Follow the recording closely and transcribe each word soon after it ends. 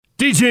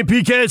DJ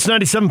PK, it's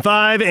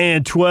 97.5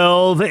 and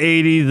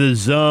 1280 The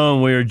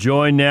Zone. We are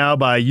joined now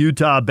by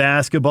Utah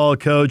basketball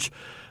coach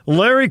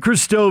Larry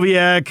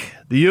Krystkowiak.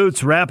 The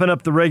Utes wrapping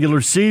up the regular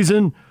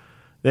season.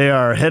 They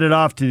are headed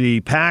off to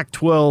the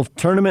Pac-12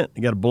 tournament. They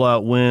got a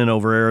blowout win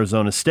over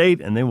Arizona State,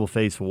 and they will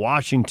face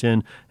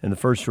Washington in the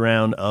first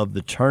round of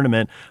the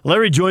tournament.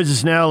 Larry joins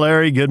us now.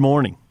 Larry, good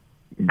morning.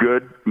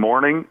 Good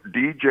morning,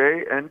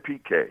 DJ and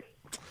PK.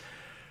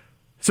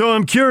 So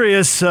I'm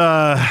curious,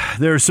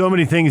 there are so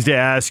many things to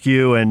ask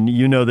you, and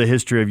you know the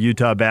history of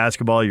Utah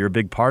basketball. You're a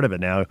big part of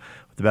it now,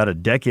 with about a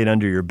decade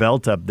under your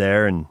belt up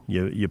there, and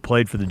you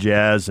played for the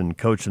Jazz and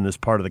coached in this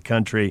part of the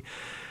country.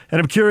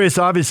 And I'm curious,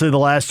 obviously the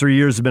last 3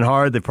 years have been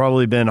hard. They've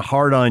probably been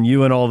hard on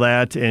you and all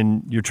that,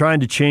 and you're trying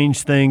to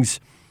change things.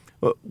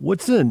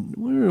 What are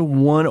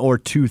one or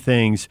two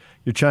things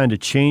you're trying to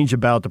change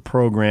about the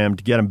program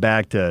to get them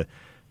back to,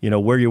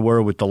 where you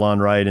were with DeLon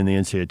Wright in the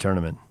NCAA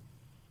tournament?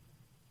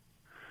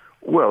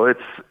 Well, it's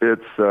this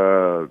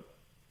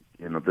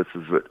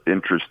is an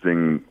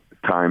interesting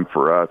time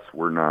for us.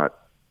 We're not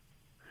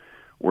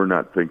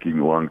thinking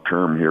long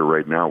term here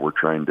right now. We're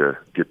trying to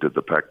get to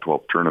the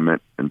Pac-12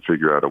 tournament and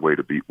figure out a way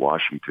to beat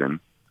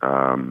Washington.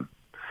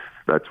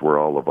 That's where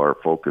all of our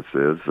focus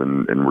is,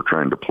 and we're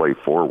trying to play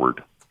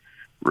forward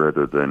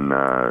rather than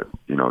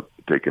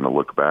taking a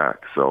look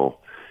back. So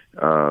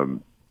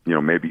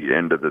maybe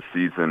end of the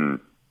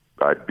season,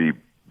 I'd be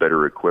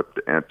better equipped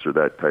to answer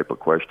that type of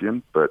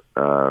question. But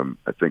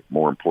I think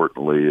more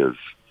importantly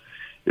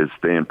is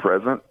staying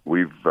present.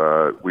 We've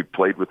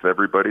played with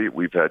everybody.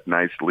 We've had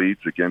nice leads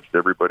against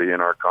everybody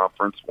in our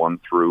conference, 1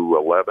 through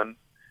 11.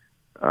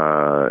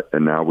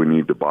 And now we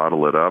need to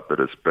bottle it up at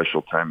a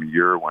special time of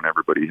year when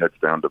everybody heads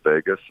down to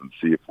Vegas and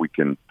see if we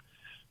can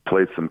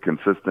play some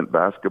consistent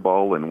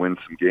basketball and win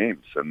some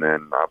games. And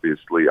then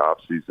obviously off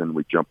season,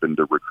 we jump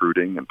into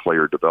recruiting and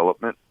player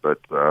development. But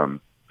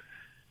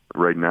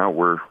right now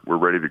we're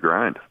ready to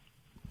grind.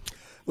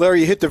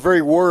 Larry, you hit the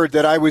very word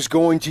that I was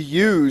going to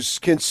use,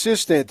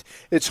 consistent.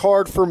 It's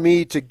hard for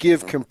me to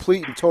give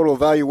complete and total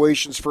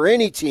evaluations for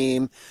any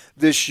team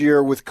this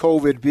year with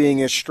COVID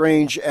being as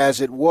strange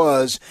as it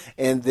was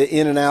and the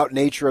in and out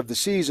nature of the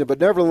season. But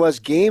nevertheless,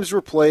 games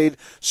were played,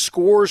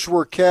 scores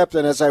were kept,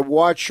 and as I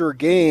watch your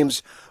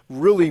games,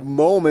 really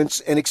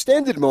moments and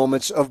extended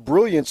moments of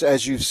brilliance,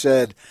 as you've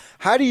said.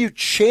 How do you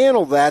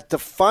channel that to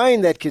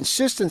find that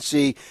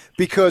consistency?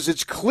 Because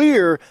it's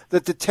clear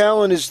that the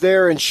talent is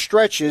there and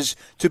stretches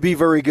to be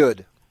very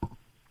good.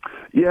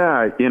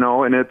 Yeah,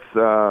 and it's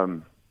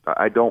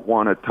I don't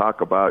want to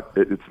talk about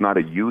it. It's not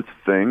a youth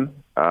thing,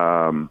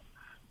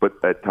 but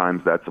at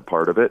times that's a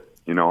part of it.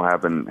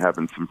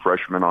 Having some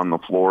freshmen on the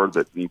floor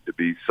that need to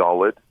be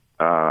solid.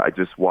 I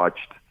just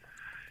watched,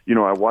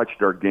 I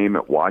watched our game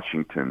at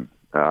Washington.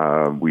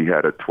 We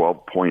had a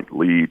 12-point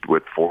lead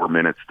with 4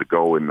 minutes to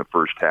go in the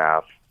first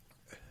half,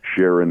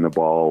 sharing the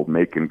ball,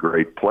 making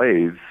great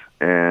plays.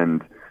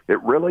 And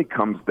it really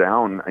comes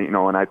down,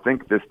 and I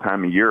think this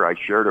time of year, I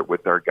shared it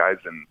with our guys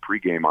in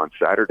pregame on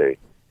Saturday.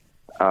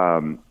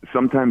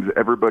 Sometimes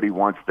everybody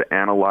wants to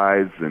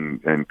analyze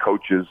and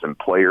coaches and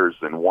players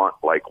and want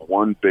like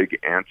one big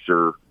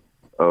answer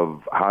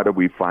of how do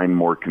we find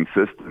more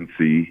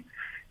consistency.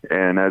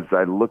 And as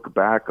I look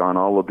back on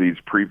all of these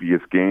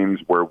previous games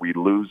where we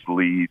lose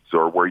leads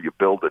or where you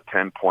build a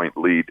 10-point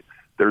lead,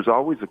 there's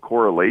always a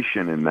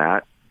correlation in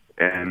that.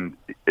 And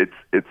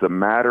it's a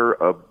matter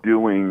of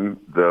doing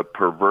the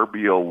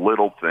proverbial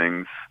little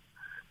things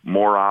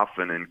more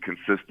often and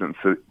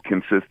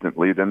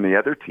consistently than the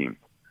other team.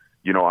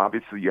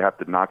 Obviously you have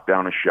to knock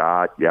down a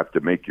shot, you have to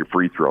make your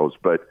free throws,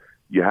 but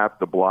you have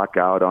to block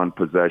out on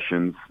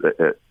possessions.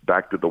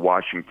 Back to the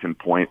Washington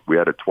point, we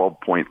had a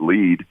 12-point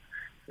lead.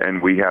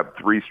 And we have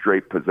 3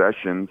 straight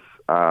possessions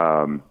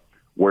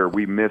where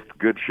we missed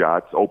good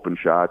shots, open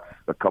shots,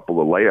 a couple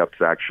of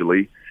layups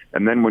actually.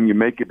 And then when you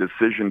make a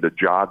decision to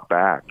jog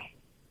back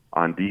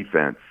on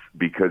defense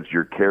because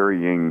you're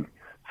carrying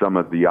some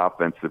of the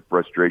offensive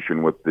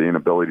frustration with the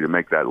inability to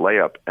make that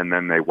layup, and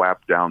then they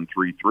whap down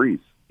 3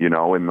 threes, in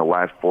the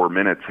last 4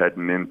 minutes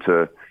heading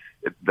into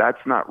 –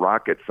 that's not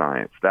rocket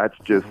science. That's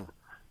just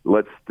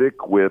let's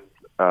stick with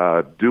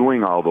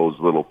doing all those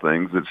little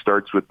things. It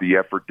starts with the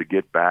effort to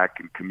get back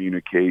and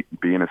communicate and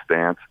be in a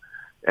stance.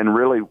 And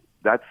really,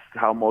 that's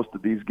how most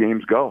of these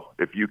games go.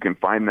 If you can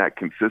find that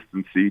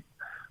consistency,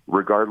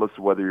 regardless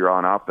of whether you're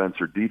on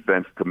offense or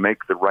defense, to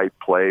make the right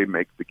play,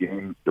 make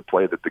the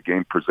play that the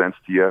game presents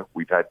to you.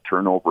 We've had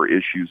turnover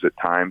issues at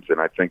times, and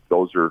I think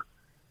those are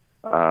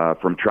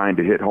from trying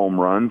to hit home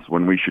runs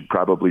when we should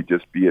probably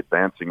just be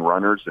advancing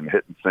runners and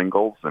hitting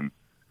singles. And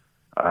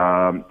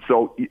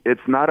so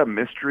it's not a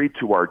mystery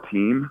to our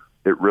team.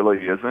 It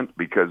really isn't,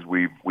 because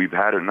we've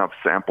had enough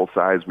sample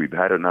size, we've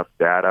had enough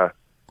data,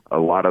 a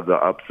lot of the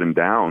ups and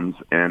downs,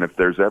 and if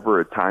there's ever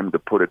a time to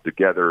put it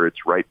together,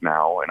 it's right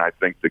now. And I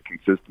think the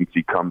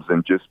consistency comes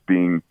in just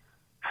being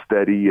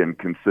steady and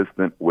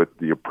consistent with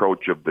the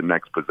approach of the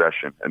next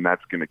possession, and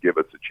that's going to give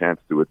us a chance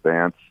to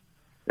advance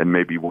and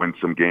maybe win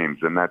some games,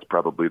 and that's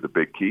probably the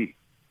big key.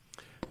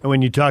 And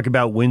when you talk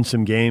about win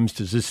some games,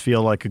 does this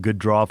feel like a good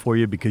draw for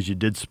you because you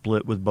did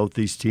split with both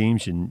these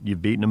teams and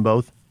you've beaten them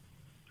both?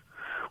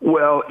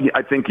 Well,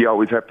 I think you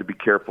always have to be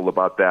careful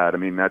about that. I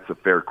mean, that's a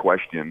fair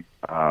question.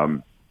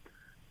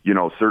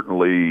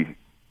 Certainly,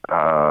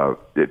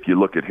 if you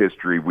look at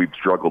history, we've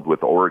struggled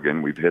with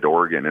Oregon. We've hit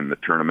Oregon in the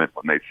tournament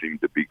when they seem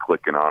to be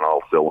clicking on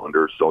all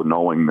cylinders. So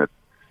knowing that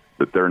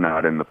they're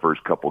not in the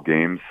first couple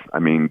games,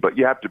 but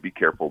you have to be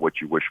careful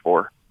what you wish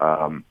for.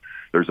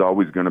 There's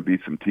always going to be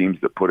some teams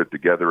that put it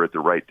together at the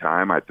right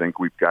time. I think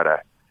we've got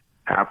a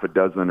half a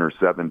dozen or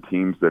 7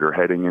 teams that are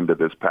heading into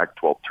this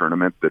Pac-12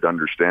 tournament that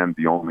understand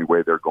the only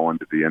way they're going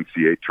to the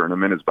NCAA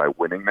tournament is by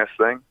winning this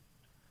thing.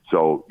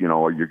 So,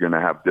 you're going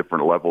to have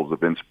different levels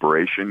of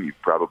inspiration.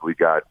 You've probably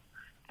got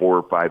 4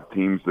 or 5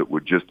 teams that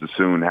would just as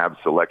soon have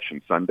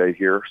Selection Sunday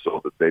here so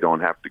that they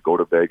don't have to go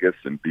to Vegas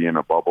and be in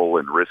a bubble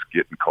and risk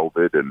getting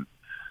COVID and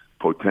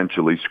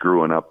potentially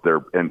screwing up their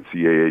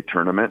NCAA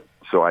tournament.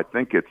 So I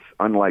think it's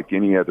unlike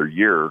any other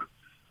year.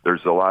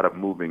 There's a lot of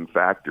moving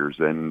factors,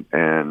 and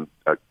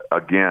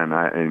again,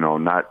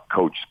 not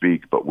coach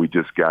speak, but we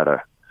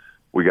gotta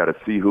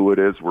see who it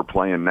is we're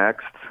playing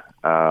next.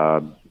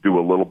 Do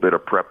a little bit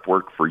of prep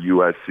work for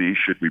USC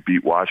should we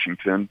beat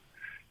Washington,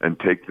 and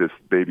take this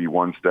baby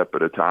one step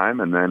at a time.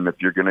 And then if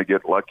you're going to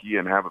get lucky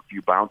and have a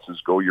few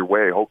bounces go your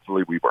way,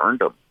 hopefully we've earned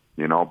them,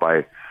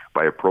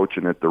 by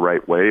approaching it the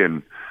right way.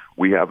 And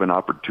we have an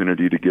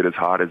opportunity to get as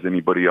hot as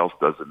anybody else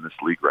does in this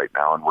league right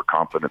now, and we're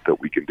confident that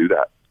we can do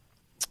that.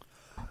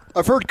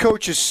 I've heard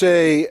coaches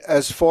say,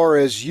 as far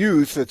as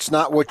youth, it's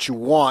not what you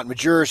want.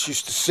 Majerus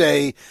used to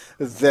say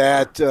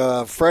that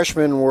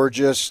freshmen were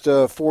just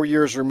 4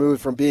 years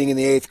removed from being in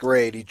the 8th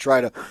grade. He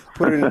tried to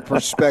put it in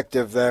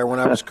perspective there when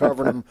I was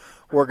covering him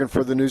working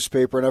for the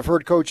newspaper. And I've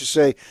heard coaches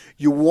say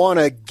you want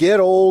to get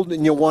old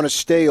and you want to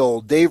stay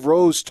old. Dave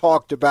Rose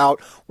talked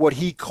about what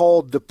he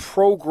called the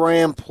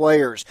program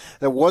players.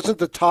 That wasn't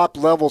the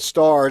top-level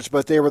stars,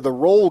 but they were the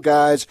role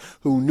guys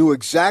who knew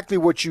exactly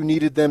what you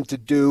needed them to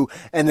do,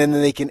 and then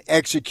they can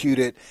execute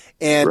it.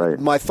 And right.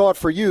 My thought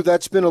for you,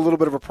 that's been a little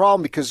bit of a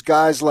problem because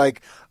guys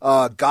like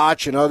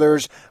Gotch and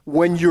others,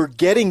 when you're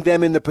getting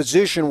them in the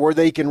position where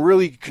they can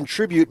really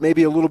contribute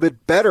maybe a little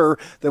bit better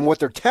than what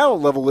their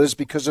talent level is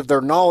because of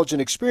their knowledge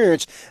and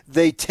experience,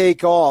 they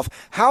take off.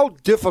 How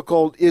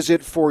difficult is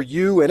it for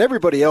you and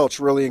everybody else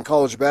really in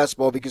college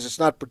basketball, because it's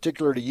not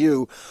particular to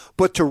you,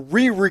 but to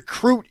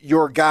re-recruit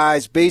your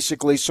guys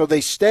basically so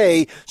they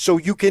stay so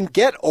you can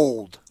get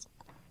old?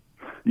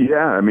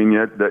 Yeah, you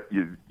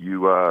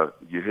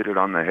hit it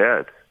on the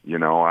head.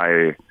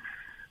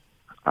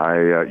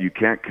 You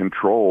can't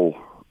control,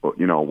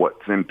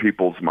 what's in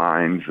people's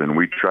minds, and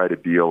we try to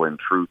deal in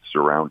truths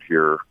around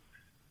here,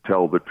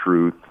 tell the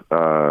truth.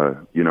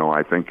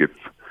 I think if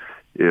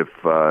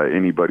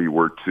anybody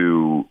were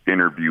to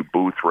interview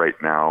Booth right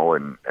now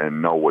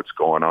and know what's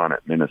going on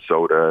at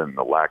Minnesota and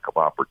the lack of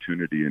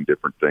opportunity and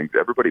different things,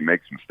 everybody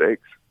makes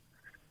mistakes.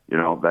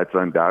 That's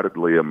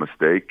undoubtedly a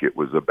mistake. It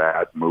was a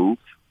bad move.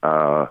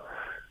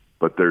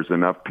 But there's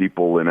enough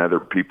people in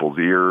other people's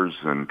ears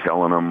and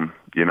telling them,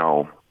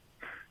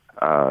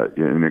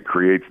 and it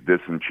creates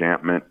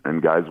disenchantment,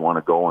 and guys want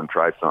to go and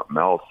try something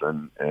else.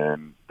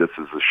 And this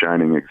is a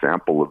shining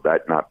example of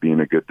that not being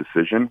a good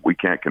decision. We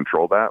can't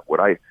control that. What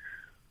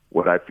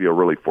I feel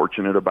really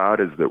fortunate about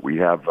is that we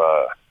have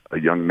a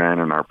young man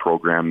in our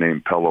program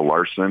named Pelle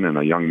Larsson and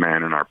a young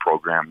man in our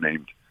program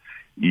named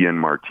Ian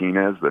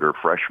Martinez that are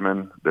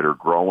freshmen, that are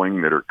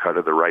growing, that are cut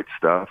of the right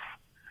stuff.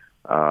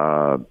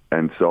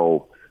 And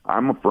so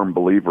I'm a firm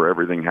believer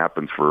everything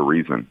happens for a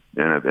reason.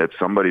 And if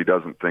somebody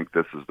doesn't think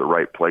this is the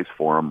right place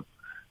for them,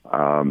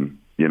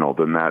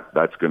 then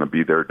that's going to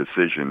be their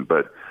decision.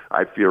 But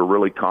I feel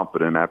really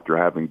confident after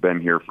having been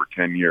here for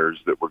 10 years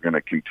that we're going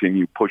to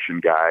continue pushing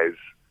guys.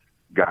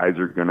 Guys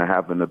are going to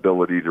have an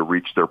ability to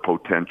reach their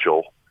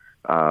potential.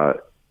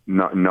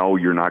 No,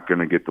 you're not going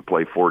to get to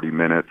play 40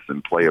 minutes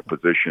and play a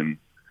position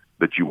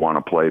that you want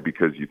to play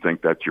because you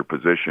think that's your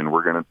position.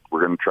 We're going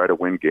to try to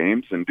win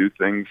games and do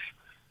things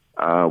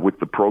with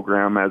the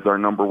program as our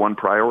number one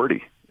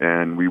priority,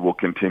 and we will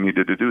continue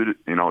to do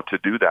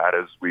that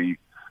as we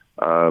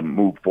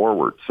move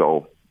forward.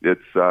 So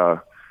it's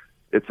a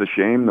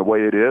shame the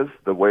way it is,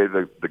 the way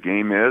the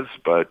game is,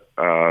 but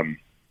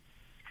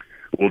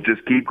we'll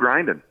just keep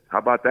grinding. How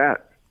about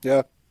that?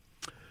 Yeah.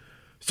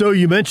 So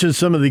you mentioned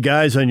some of the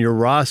guys on your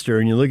roster,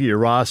 and you look at your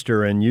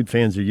roster, and Ute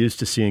fans are used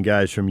to seeing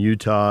guys from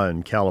Utah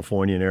and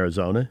California and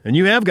Arizona. And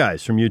you have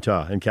guys from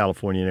Utah and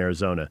California and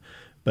Arizona.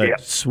 But yeah.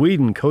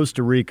 Sweden,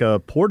 Costa Rica,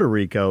 Puerto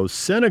Rico,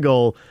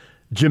 Senegal,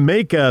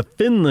 Jamaica,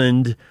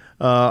 Finland,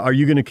 are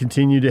you going to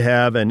continue to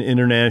have an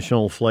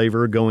international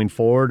flavor going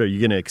forward? Are you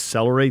going to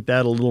accelerate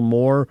that a little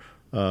more?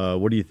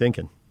 What are you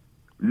thinking?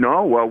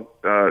 No, well,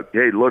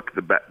 hey, look,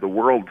 the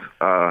world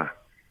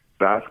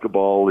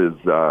basketball is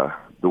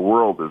the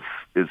world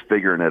is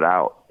figuring it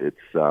out. It's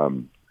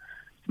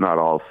not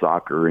all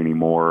soccer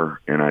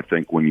anymore, and I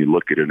think when you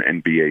look at an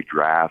NBA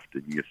draft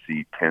and you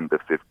see 10 to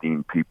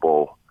 15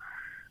 people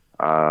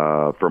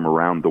from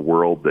around the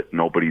world that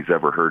nobody's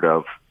ever heard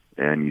of,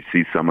 and you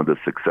see some of the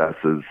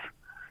successes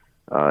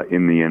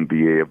in the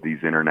NBA of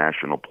these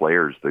international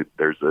players.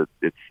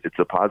 It's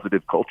a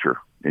positive culture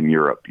in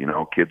Europe. You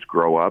know, kids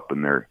grow up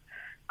and they're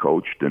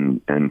coached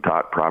and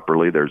taught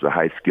properly. There's a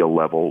high skill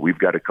level. We've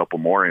got a couple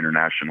more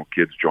international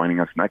kids joining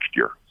us next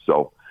year.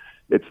 So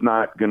it's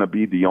not going to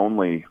be the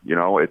only, you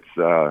know, it's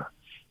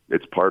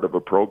part of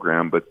a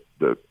program, but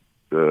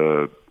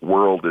the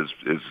world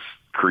is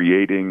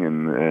creating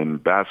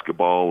and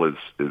basketball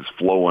is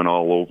flowing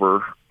all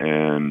over.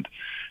 And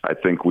I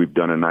think we've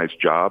done a nice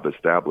job,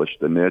 established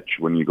the niche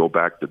when you go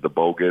back to the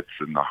Bogats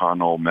and the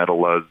Hanno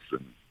Medalas.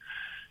 And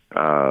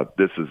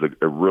this is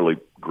a really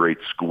great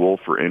school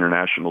for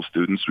international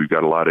students. We've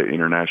got a lot of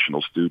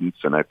international students,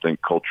 and I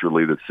think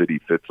culturally the city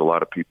fits a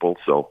lot of people.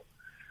 So,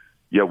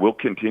 yeah, we'll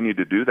continue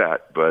to do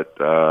that. But,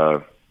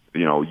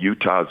 you know,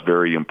 Utah is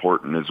very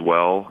important as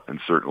well, and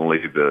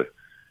certainly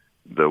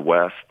the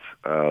West,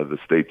 the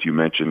states you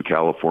mentioned,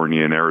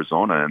 California and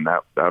Arizona, and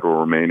that will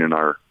remain in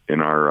our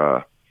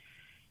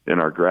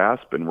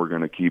grasp, and we're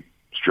going to keep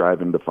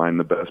striving to find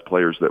the best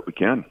players that we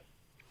can.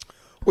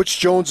 What's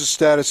Jones'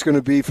 status going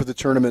to be for the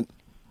tournament?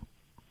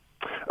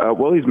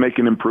 Well, he's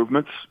making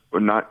improvements. We're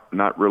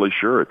not really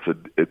sure.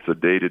 It's a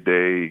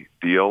day-to-day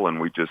deal, and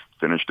we just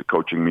finished a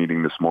coaching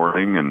meeting this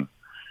morning, and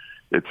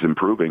it's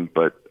improving.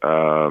 But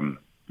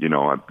you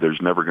know,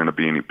 there's never going to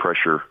be any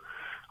pressure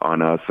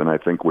on us, and I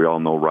think we all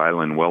know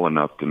Rylan well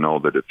enough to know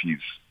that if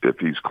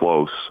he's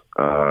close,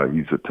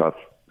 he's a tough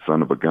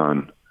son of a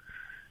gun.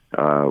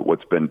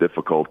 What's been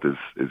difficult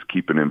is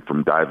keeping him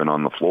from diving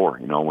on the floor.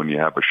 You know, when you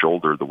have a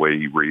shoulder, the way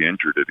he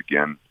re-injured it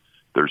again,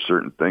 there's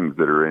certain things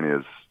that are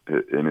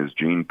in his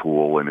gene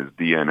pool and his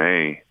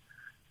DNA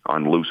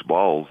on loose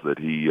balls that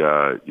he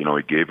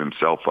gave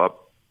himself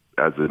up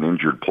as an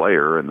injured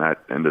player, and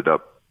that ended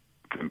up,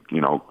 you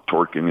know,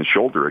 torquing his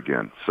shoulder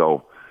again.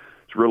 So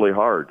it's really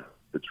hard.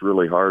 It's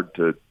really hard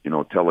to, you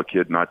know, tell a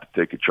kid not to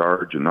take a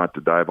charge and not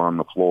to dive on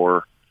the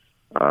floor.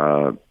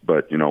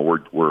 But, you know,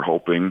 we're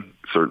hoping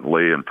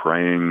certainly and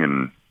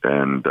praying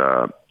and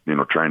you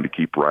know, trying to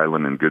keep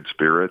Rylan in good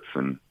spirits.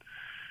 And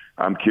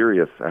I'm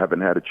curious. I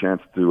haven't had a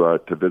chance to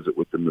visit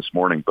with him this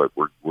morning, but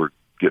we're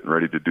getting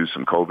ready to do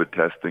some COVID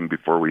testing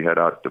before we head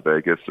out to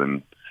Vegas,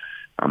 and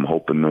I'm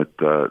hoping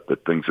that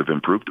things have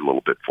improved a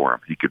little bit for him.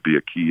 He could be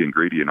a key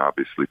ingredient,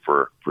 obviously,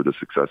 for the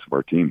success of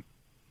our team.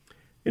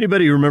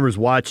 Anybody who remembers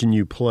watching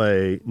you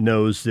play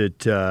knows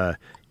that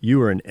you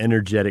were an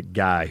energetic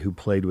guy who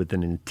played with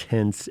an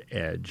intense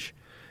edge.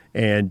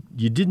 And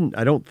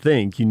I don't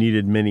think you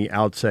needed many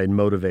outside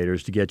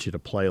motivators to get you to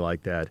play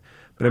like that.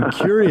 But I'm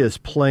curious,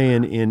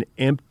 playing in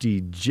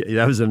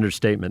that was an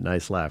understatement,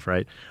 nice laugh,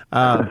 right?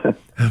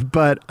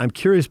 But I'm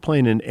curious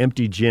playing in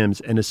empty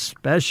gyms, and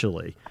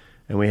especially,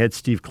 and we had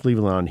Steve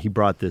Cleveland on, he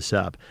brought this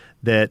up,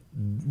 that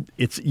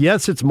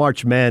it's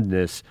March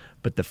Madness,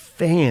 but the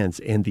fans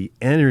and the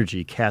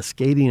energy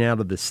cascading out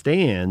of the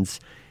stands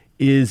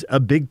is a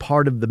big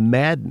part of the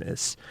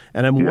madness.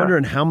 And I'm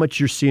wondering how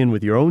much you're seeing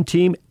with your own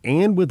team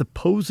and with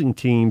opposing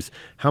teams,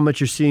 how much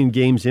you're seeing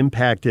games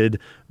impacted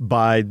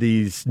by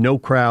these no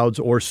crowds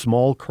or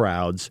small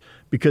crowds,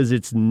 because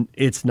it's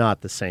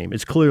not the same.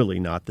 It's clearly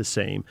not the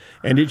same.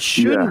 And it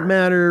shouldn't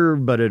matter,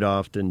 but it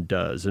often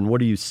does. And what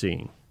are you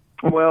seeing?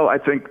 Well, I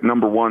think,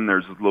 number one,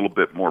 there's a little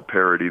bit more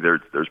parity.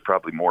 There's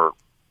probably more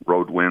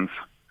road wins.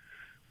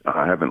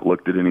 I haven't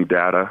looked at any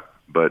data,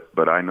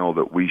 but I know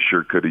that we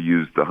sure could have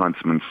used the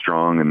Huntsman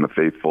Strong and the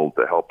Faithful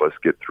to help us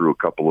get through a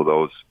couple of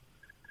those.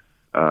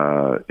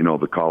 You know,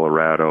 the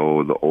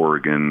Colorado, the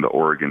Oregon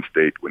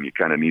State, when you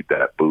kind of need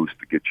that boost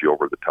to get you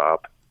over the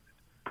top.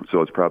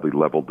 So it's probably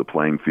leveled the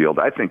playing field.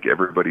 I think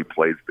everybody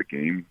plays the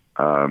game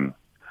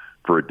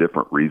for a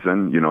different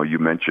reason. You know, you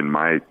mentioned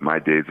my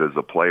days as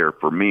a player.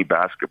 For me,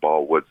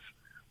 basketball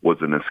was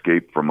an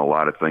escape from a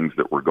lot of things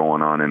that were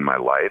going on in my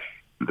life,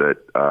 that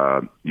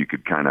you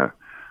could kind of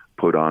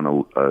put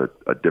on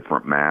a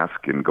different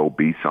mask and go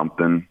be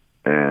something.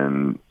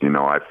 And, you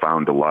know, I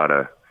found a lot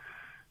of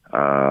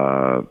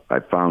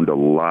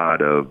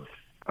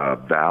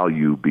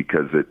value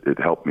because it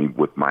helped me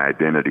with my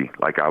identity.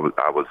 Like I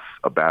was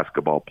a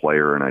basketball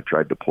player, and I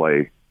tried to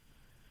play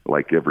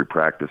like every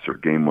practice or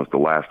game was the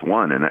last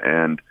one.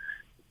 And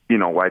you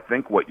know, I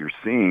think what you're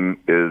seeing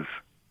is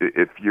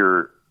if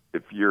you're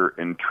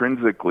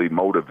intrinsically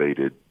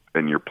motivated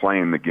and you're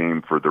playing the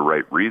game for the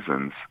right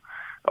reasons,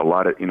 a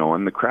lot of, you know,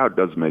 and the crowd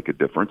does make a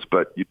difference,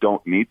 but you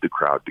don't need the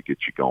crowd to get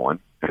you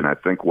going. And I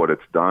think what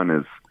it's done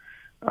is,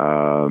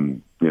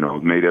 you know,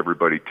 made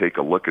everybody take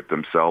a look at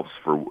themselves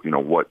for, you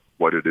know,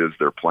 what it is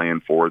they're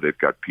playing for. They've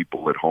got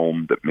people at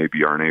home that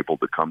maybe aren't able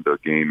to come to a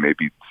game.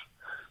 Maybe it's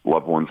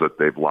loved ones that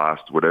they've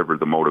lost, whatever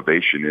the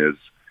motivation is.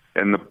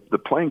 And the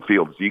playing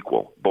field's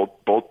equal.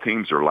 Both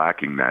teams are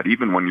lacking that.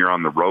 Even when you're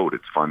on the road,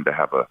 it's fun to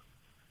have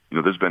you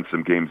know, there's been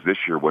some games this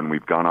year when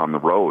we've gone on the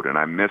road, and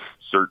I miss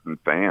certain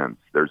fans.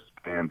 There's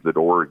fans at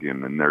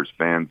Oregon, and there's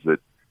fans at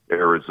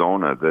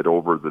Arizona that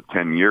over the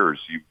 10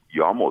 years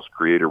you almost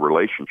create a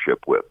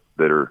relationship with,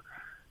 that are,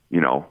 you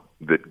know,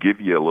 that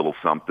give you a little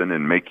something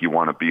and make you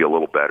want to be a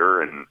little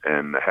better,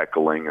 and the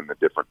heckling and the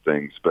different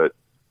things. But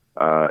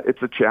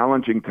it's a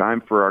challenging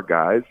time for our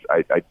guys.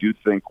 I do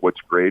think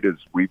what's great is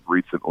we've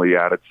recently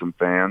added some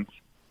fans.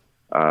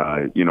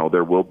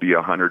 There will be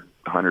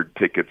 100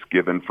 tickets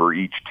given for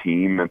each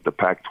team at the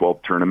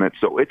Pac-12 tournament,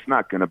 so it's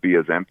not going to be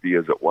as empty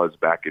as it was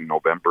back in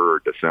November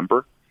or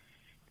December.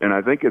 And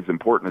I think as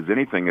important as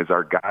anything is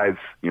our guys,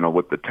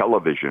 with the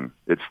television,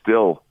 it's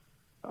still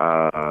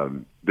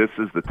this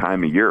is the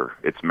time of year.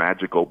 It's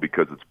magical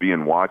because it's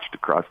being watched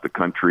across the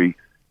country.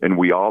 And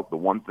the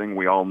one thing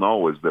we all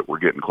know is that we're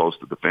getting close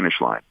to the finish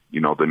line.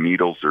 The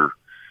needles are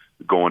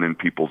going in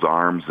people's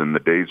arms and the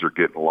days are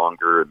getting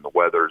longer and the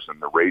weathers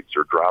and the rates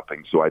are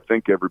dropping. So I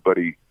think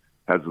everybody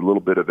has a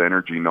little bit of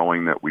energy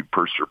knowing that we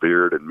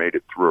persevered and made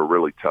it through a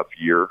really tough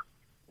year.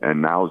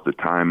 And now is the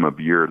time of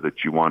year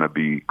that you want to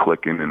be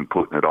clicking and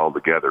putting it all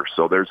together.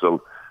 So there's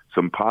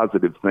some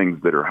positive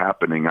things that are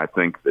happening, I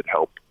think, that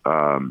help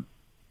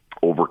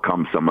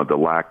overcome some of the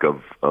lack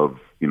of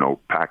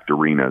packed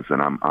arenas,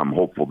 and I'm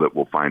hopeful that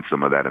we'll find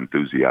some of that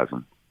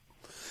enthusiasm.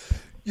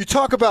 You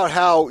talk about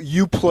how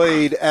you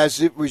played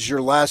as it was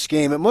your last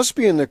game. It must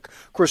be in the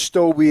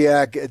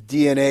Krystkowiak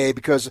DNA,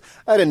 because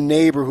I had a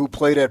neighbor who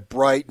played at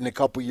Brighton a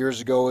couple years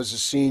ago as a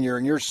senior,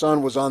 and your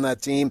son was on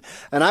that team.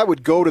 And I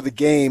would go to the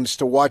games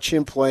to watch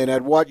him play,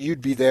 and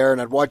you'd be there,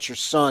 and I'd watch your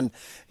son.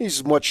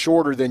 He's much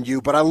shorter than you,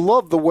 but I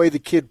love the way the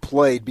kid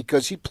played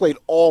because he played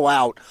all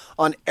out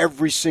on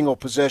every single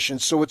possession.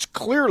 So it's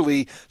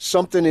clearly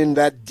something in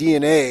that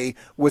DNA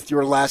with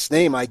your last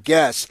name, I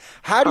guess.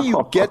 How do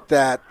you get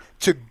that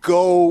to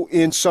go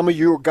in some of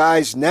your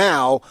guys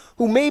now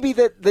who maybe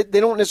that they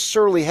don't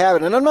necessarily have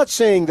it? And I'm not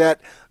saying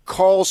that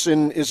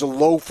Carlson is a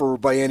loafer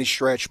by any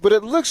stretch, but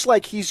it looks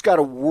like he's got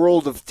a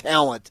world of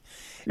talent.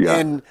 Yeah.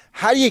 And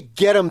how do you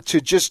get him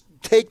to just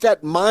take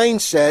that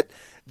mindset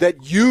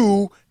that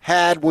you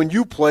had when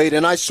you played?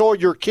 And I saw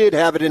your kid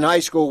have it in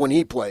high school when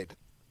he played.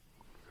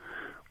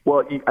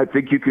 Well, I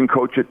think you can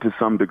coach it to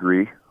some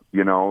degree,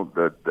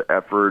 the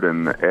effort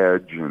and the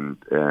edge and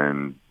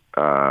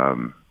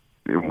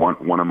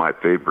one of my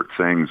favorite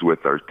sayings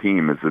with our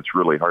team is it's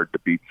really hard to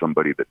beat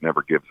somebody that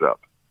never gives up,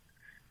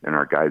 and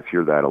our guys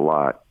hear that a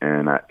lot.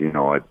 And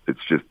it's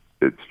just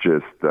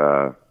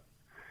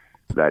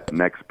that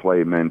next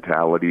play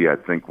mentality. I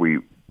think we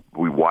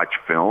watch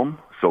film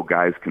so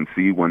guys can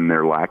see when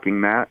they're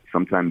lacking that.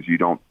 Sometimes you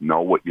don't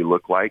know what you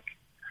look like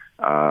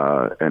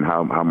and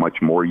how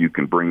much more you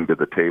can bring to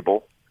the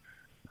table.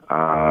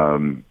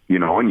 And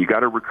you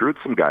got to recruit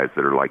some guys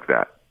that are like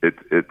that.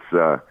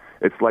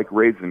 It's like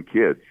raising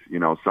kids.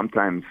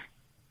 Sometimes,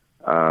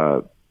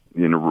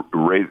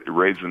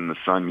 raising the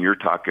son you're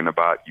talking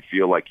about, you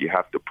feel like you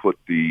have to put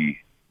the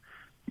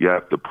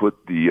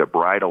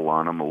bridle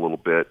on them a little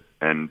bit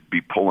and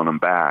be pulling them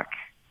back.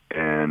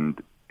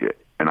 And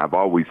I've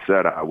always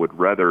said I would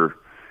rather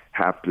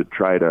have to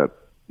try to,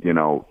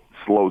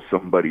 slow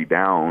somebody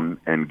down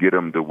and get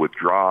them to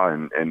withdraw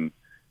and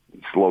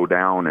slow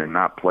down and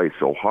not play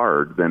so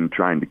hard than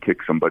trying to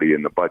kick somebody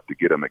in the butt to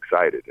get them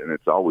excited. And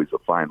it's always a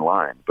fine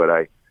line. But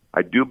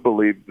I do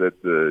believe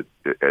that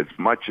as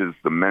much as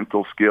the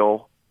mental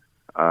skill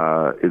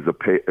is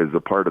a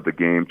part of the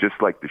game, just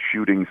like the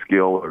shooting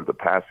skill or the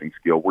passing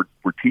skill,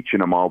 we're teaching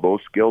them all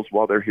those skills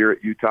while they're here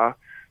at Utah.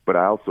 But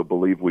I also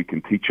believe we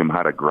can teach them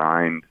how to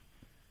grind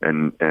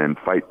and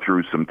fight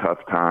through some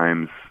tough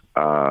times.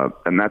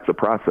 And that's a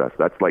process.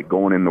 That's like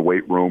going in the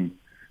weight room,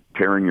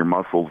 tearing your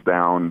muscles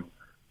down.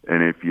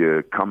 And if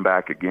you come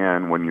back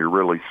again when you're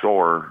really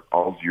sore,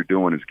 all you're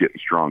doing is getting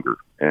stronger.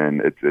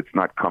 And it's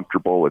not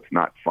comfortable. It's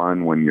not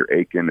fun when you're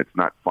aching. It's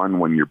not fun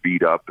when you're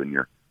beat up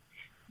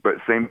but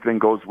same thing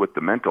goes with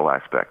the mental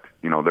aspect.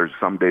 There's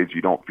some days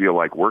you don't feel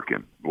like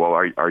working. Well,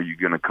 are you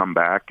going to come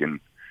back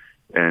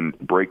and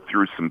break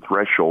through some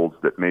thresholds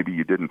that maybe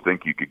you didn't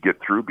think you could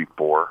get through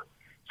before?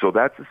 So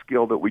that's a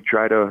skill that we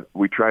try to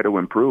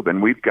improve,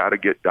 and we've got to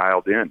get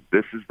dialed in.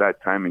 This is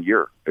that time of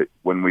year.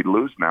 When we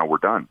lose now, we're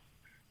done.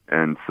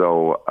 And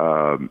so,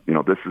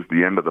 this is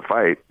the end of the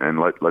fight,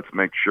 and let's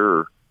make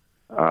sure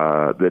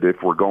that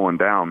if we're going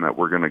down, that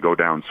we're going to go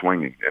down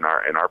swinging, and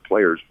our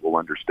players will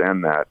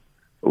understand that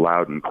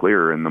loud and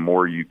clear. And the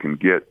more you can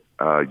get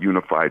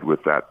unified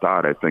with that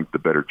thought, I think the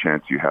better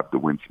chance you have to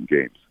win some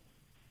games.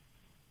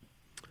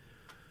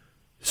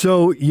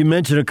 So you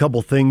mentioned a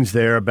couple things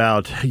there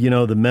about,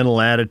 the mental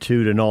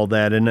attitude and all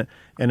that. And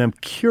I'm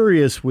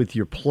curious with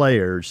your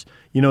players,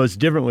 it's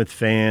different with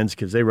fans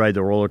because they ride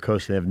the roller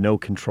coaster. They have no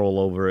control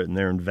over it and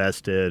they're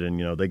invested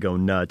and, they go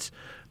nuts.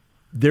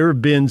 There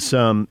have been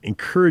some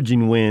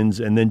encouraging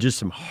wins and then just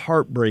some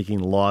heartbreaking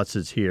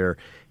losses here.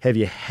 Have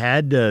you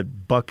had to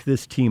buck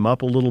this team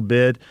up a little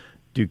bit?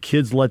 Do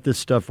kids let this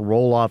stuff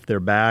roll off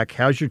their back?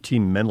 How's your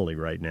team mentally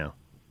right now?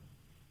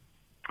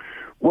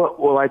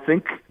 Well, I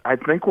think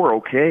we're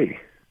okay.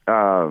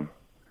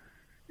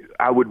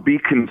 I would be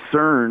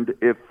concerned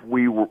if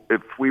we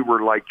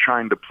were like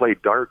trying to play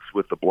darts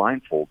with the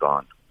blindfold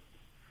on.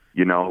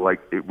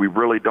 We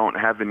really don't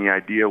have any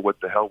idea what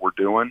the hell we're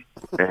doing,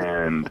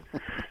 and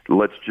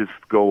let's just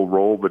go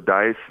roll the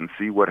dice and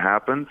see what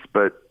happens.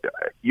 But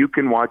you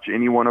can watch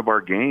any one of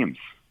our games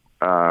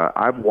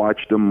I've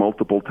watched them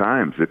multiple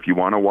times. If you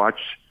want to watch,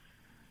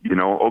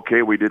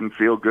 okay, we didn't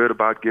feel good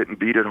about getting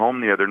beat at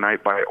home the other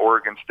night by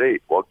Oregon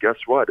State. Well, guess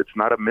what? It's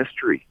not a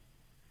mystery.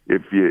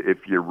 If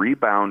you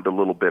rebound a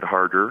little bit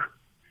harder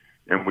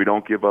and we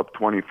don't give up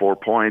 24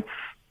 points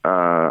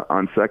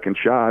on second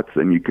shots,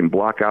 and you can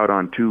block out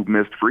on 2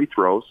 missed free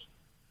throws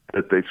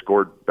that they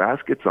scored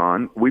baskets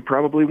on, we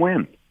probably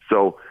win.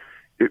 So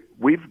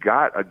we've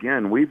got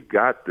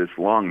this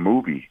long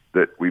movie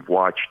that we've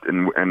watched,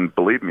 and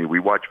believe me, we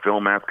watch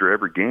film after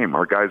every game.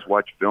 Our guys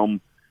watch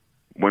film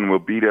when we'll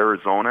beat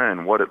Arizona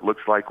and what it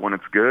looks like when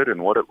it's good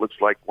and what it looks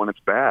like when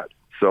it's bad.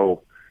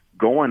 So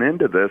going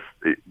into this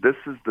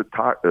is the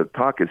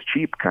talk is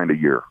cheap kind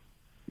of year,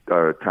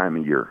 time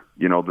of year.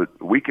 That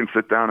we can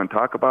sit down and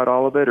talk about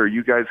all of it, or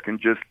you guys can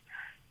just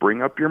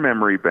bring up your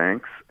memory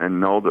banks and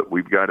know that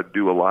we've got to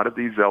do a lot of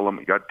these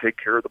elements. You got to take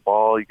care of the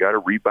ball. You got to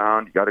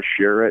rebound. You got to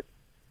share it.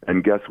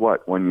 And guess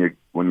what? When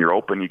you're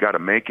open, you got to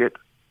make it.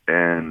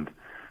 And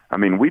I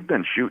mean, we've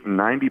been shooting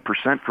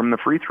 90% from the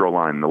free throw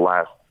line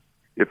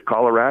if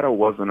Colorado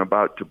wasn't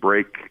about to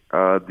break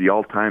the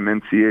all-time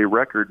NCAA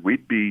record,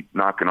 we'd be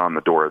knocking on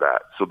the door of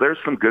that. So there's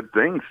some good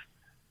things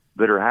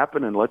that are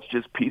happening. Let's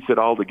just piece it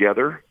all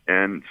together.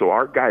 And so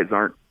our guys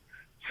aren't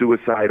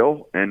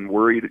suicidal and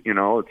worried.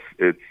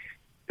 It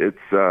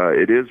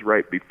is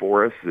right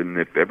before us. And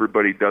if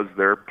everybody does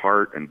their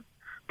part and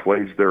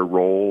plays their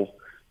role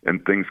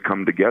and things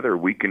come together,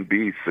 we can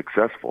be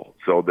successful.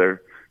 So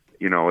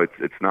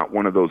it's not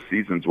one of those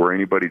seasons where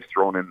anybody's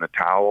thrown in the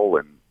towel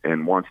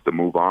and wants to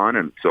move on.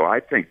 And so I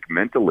think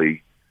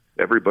mentally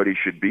everybody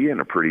should be in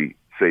a pretty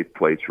safe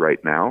place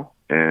right now.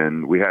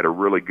 And we had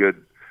it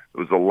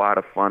was a lot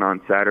of fun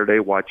on Saturday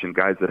watching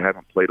guys that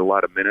haven't played a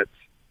lot of minutes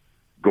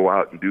go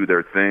out and do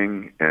their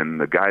thing. And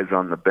the guys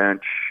on the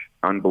bench,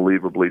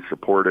 unbelievably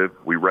supportive.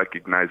 We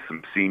recognized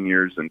some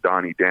seniors and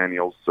Donnie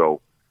Daniels. So,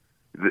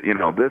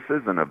 this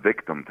isn't a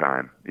victim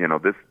time.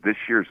 This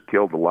year's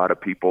killed a lot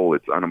of people.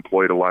 It's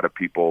unemployed a lot of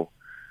people.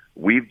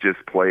 We've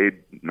just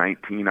played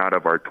 19 out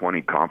of our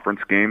 20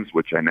 conference games,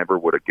 which I never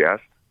would have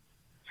guessed.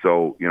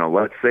 So,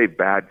 let's say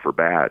bad for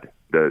bad.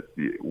 That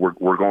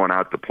we're going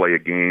out to play a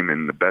game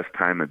in the best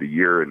time of the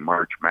year in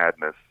March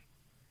Madness.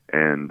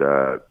 And,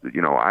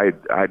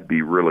 I'd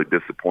be really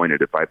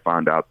disappointed if I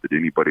found out that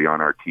anybody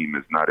on our team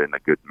is not in a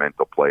good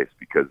mental place,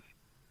 because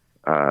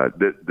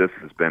this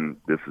has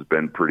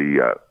been pretty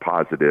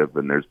positive,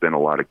 and there's been a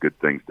lot of good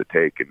things to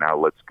take. And now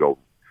let's go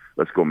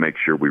make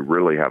sure we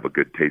really have a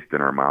good taste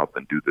in our mouth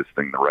and do this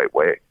thing the right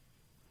way.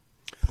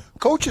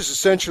 Coaches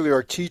essentially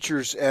are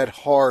teachers at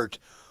heart.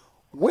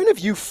 When have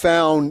you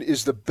found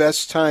is the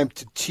best time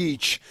to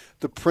teach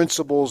the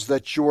principles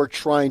that you're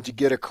trying to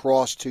get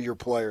across to your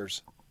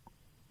players?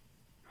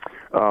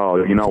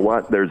 Oh, you know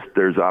what?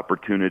 There's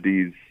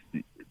opportunities,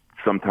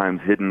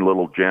 sometimes hidden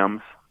little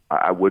gems.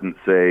 I wouldn't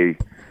say,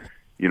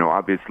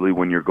 obviously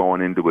when you're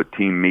going into a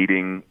team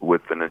meeting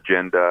with an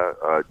agenda,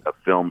 a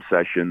film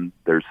session,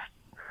 there's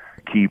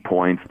key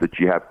points that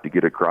you have to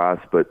get across,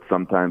 but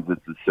sometimes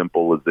it's as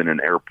simple as in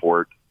an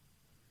airport.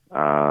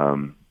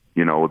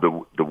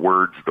 The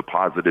words, the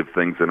positive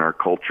things in our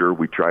culture,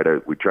 we try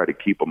to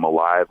keep them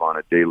alive on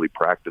a daily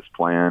practice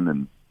plan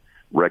and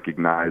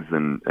recognize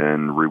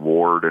and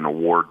reward and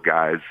award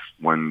guys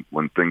when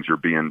things are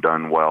being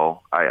done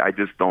well. I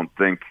just don't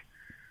think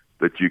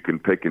that you can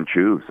pick and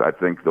choose. I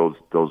think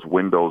those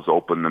windows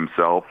open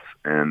themselves,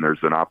 and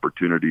there's an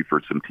opportunity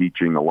for some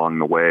teaching along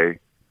the way,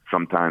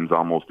 sometimes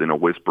almost in a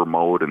whisper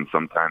mode and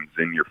sometimes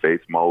in your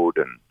face mode.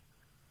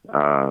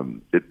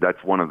 And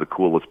that's one of the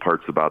coolest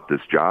parts about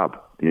this job.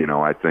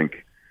 I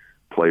think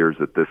players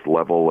at this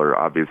level are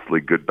obviously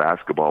good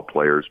basketball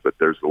players, but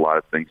there's a lot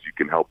of things you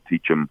can help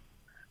teach them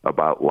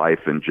about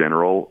life in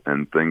general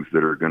and things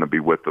that are going to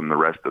be with them the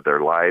rest of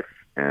their life.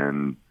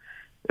 And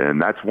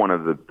that's one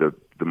of the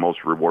most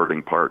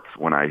rewarding parts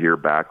when I hear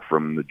back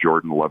from the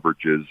Jordan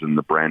Loveridges and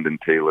the Brandon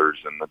Taylors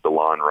and the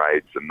DeLon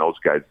Wrights and those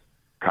guys,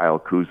 Kyle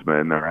Kuzma,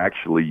 and they're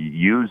actually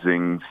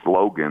using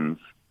slogans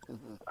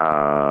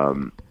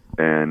and,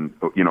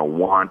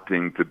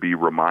 wanting to be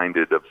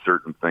reminded of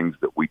certain things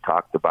that we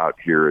talked about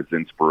here as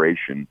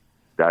inspiration.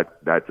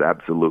 That's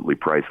absolutely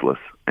priceless.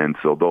 And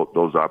so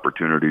those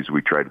opportunities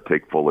we try to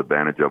take full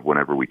advantage of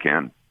whenever we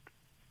can.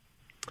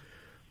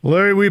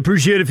 Larry, we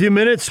appreciate a few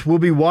minutes. We'll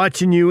be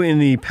watching you in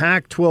the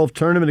Pac-12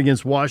 tournament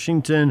against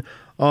Washington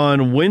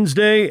on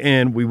Wednesday,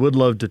 and we would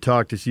love to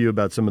talk to you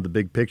about some of the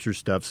big picture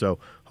stuff. So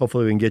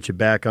hopefully we can get you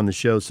back on the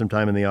show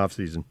sometime in the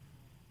offseason.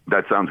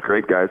 That sounds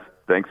great, guys.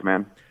 Thanks,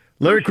 man.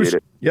 Larry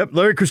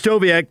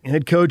Krystkowiak,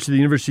 head coach of the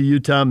University of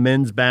Utah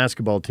men's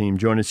basketball team.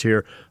 Join us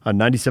here on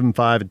 97.5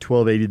 and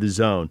 1280 The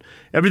Zone.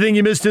 Everything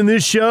you missed in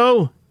this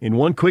show in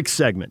one quick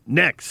segment.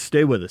 Next,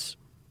 stay with us.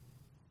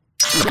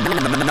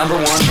 Number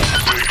one.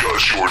 Make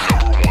us your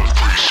number one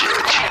preset.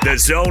 The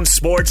Zone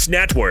Sports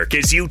Network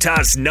is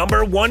Utah's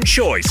number one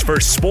choice for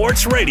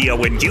sports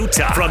radio in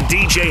Utah. From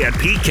DJ and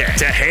PK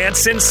to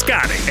Hans and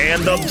Scotty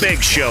and The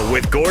Big Show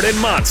with Gordon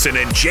Monson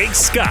and Jake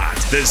Scott.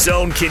 The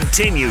Zone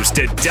continues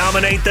to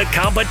dominate the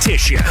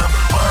competition. Number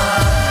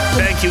one.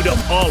 Thank you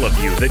to all of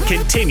you that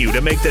continue to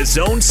make the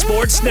Zone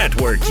Sports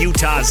Network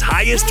Utah's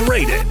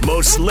highest-rated,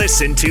 most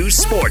listened-to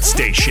sports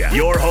station.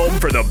 Your home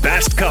for the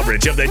best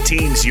coverage of the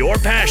teams you're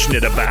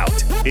passionate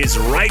about is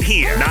right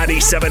here.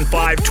 97.5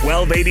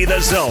 1280 The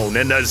Zone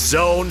and the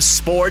Zone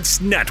Sports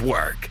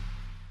Network.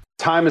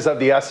 Time is of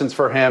the essence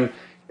for him.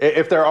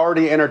 If they're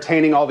already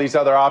entertaining all these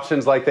other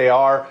options like they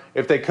are,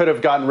 if they could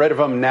have gotten rid of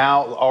him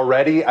now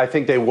already, I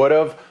think they would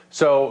have.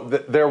 So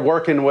they're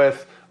working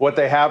with what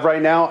they have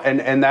right now,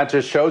 and that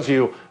just shows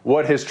you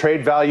what his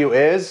trade value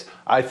is.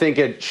 I think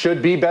it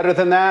should be better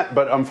than that,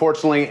 but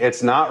unfortunately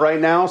it's not right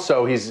now,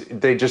 so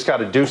they just got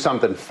to do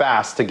something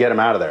fast to get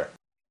him out of there.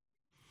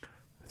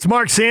 It's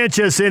Mark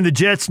Sanchez saying the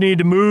Jets need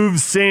to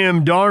move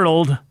Sam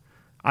Darnold.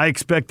 I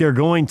expect they're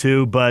going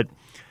to, but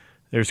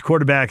there's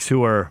quarterbacks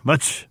who are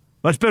much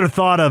better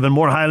thought of and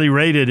more highly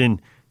rated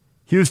in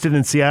Houston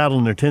and Seattle,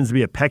 and there tends to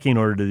be a pecking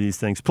order to these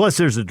things. Plus,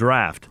 there's a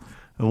draft.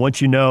 And once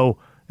you know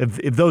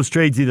if those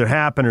trades either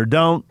happen or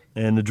don't,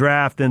 and the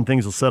draft, then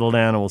things will settle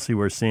down, and we'll see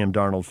where Sam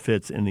Darnold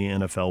fits in the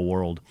NFL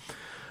world.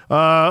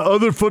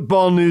 Other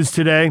football news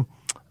today.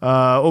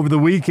 Over the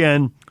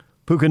weekend,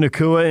 Puka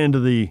Nacua into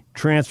the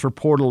transfer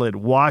portal at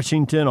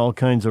Washington. All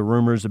kinds of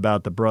rumors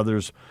about the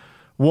brothers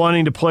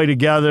wanting to play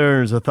together.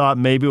 There's a thought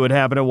maybe it would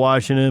happen at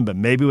Washington, but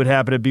maybe it would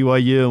happen at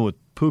BYU with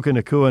Puka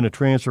Nacua in a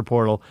transfer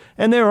portal.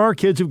 And there are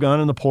kids who've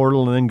gone in the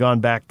portal and then gone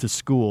back to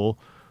school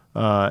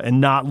and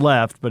not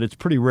left, but it's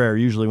pretty rare.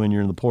 Usually when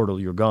you're in the portal,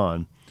 you're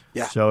gone.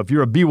 Yeah. So if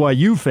you're a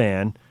BYU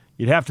fan,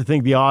 you'd have to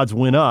think the odds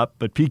went up.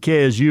 But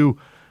PK, as you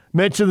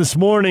mentioned this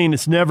morning,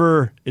 it's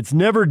never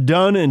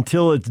done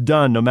until it's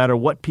done. No matter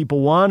what people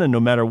want and no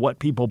matter what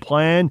people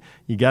plan,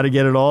 you got to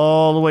get it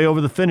all the way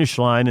over the finish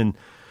line. And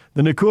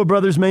the Nacua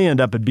brothers may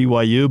end up at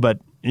BYU, but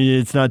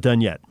it's not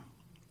done yet.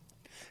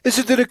 Is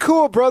it the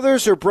Nacua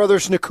brothers or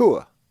Brothers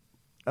Nacua?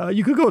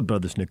 You could go with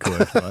Brothers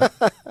Nacua if you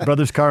like.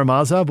 Brothers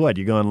Karamazov? What,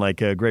 you going like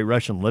Great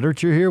Russian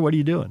Literature here? What are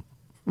you doing?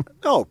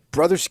 No,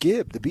 Brothers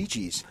Gibb, the Bee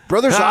Gees.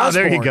 Brothers Osborne.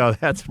 There you go.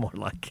 That's more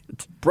like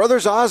it.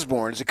 Brothers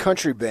Osborne is a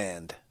country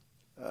band.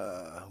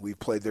 We've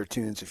played their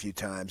tunes a few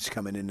times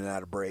coming in and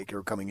out of break,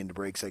 or coming into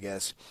breaks, I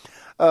guess.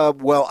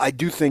 Well, I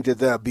do think that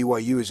the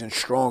BYU is in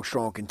strong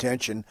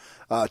contention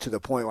to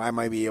the point where I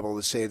might be able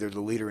to say they're the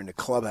leader in the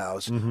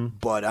clubhouse,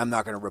 but I'm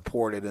not going to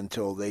report it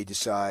until they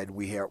decide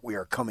we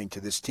are coming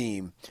to this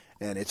team,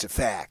 and it's a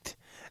fact.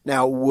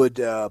 Now, would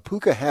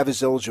Puka have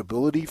his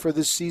eligibility for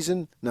this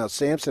season? Now,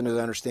 Sampson, as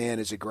I understand,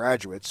 is a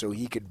graduate, so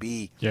he could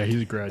be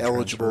he's a graduate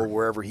eligible transfer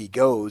wherever he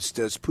goes.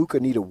 Does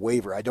Puka need a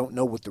waiver? I don't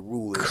know what the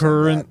rule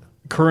is.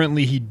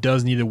 Currently, he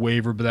does need a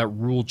waiver, but that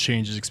rule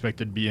change is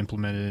expected to be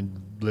implemented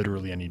in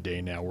literally any day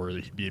now. Where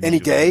he'd be any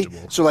day?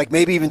 eligible. So, like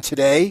maybe even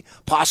today,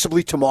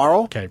 possibly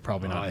tomorrow? Okay,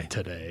 probably not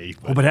today.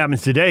 Well, what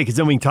happens today? Because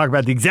then we can talk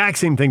about the exact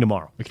same thing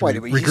tomorrow.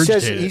 Wait,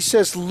 he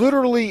says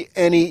literally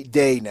any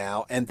day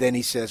now, and then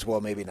he says,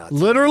 well, maybe not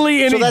today.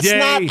 Literally any day. So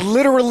that's not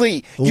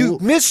literally. You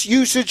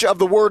misusage of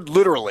the word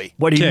literally.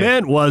 What he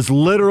meant was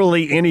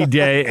literally any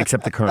day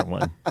except the current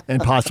one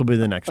and possibly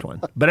the next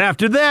one. But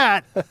after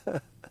that,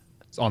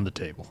 it's on the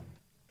table.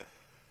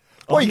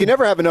 Well, you can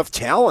never have enough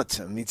talent.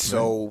 I mean,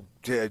 so,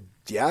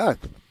 yeah,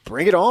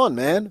 bring it on,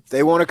 man. If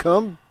they want to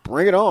come,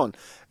 bring it on.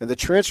 And the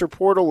transfer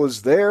portal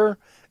is there,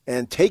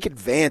 and take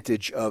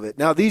advantage of it.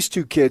 Now, these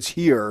two kids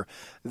here,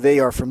 they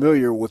are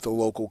familiar with the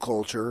local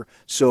culture,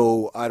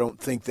 so I don't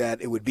think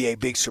that it would be a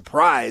big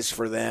surprise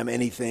for them,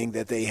 anything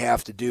that they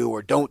have to do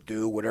or don't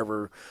do,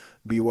 whatever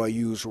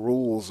BYU's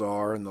rules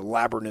are and the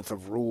labyrinth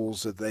of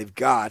rules that they've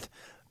got.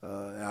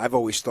 I've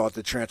always thought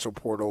the transfer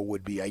portal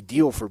would be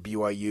ideal for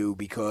BYU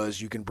because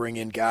you can bring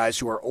in guys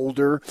who are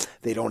older.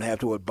 They don't have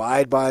to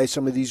abide by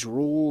some of these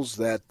rules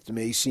that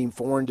may seem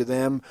foreign to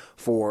them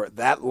for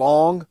that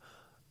long.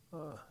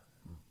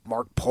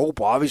 Mark Pope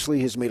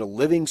obviously has made a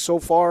living so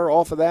far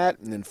off of that,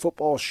 and then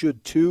football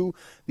should too.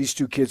 These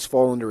two kids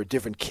fall under a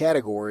different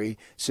category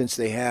since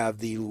they have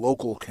the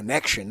local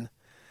connection.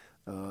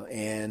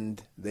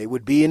 And they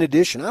would be in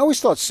addition. I always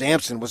thought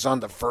Sampson was on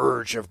the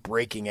verge of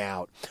breaking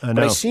out. But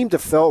I seem to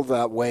felt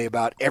that way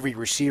about every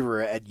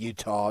receiver at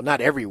Utah. Not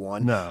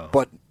everyone,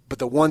 but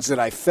the ones that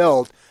I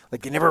felt,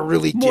 like they never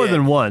really did. More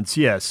than once,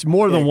 yes.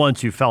 More than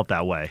once you felt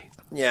that way.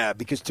 Yeah,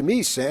 because to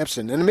me,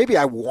 Sampson, and maybe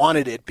I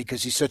wanted it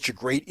because he's such a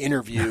great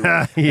interview.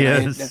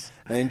 Yes.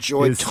 I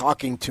enjoyed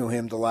talking to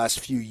him the last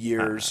few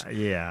years.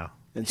 Yeah.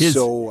 And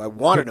so I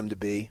wanted him to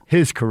be.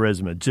 His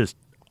charisma just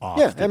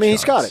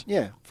he's got it.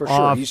 Yeah, for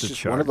sure. He's just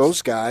charts. one of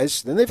those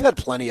guys. Then they've had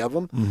plenty of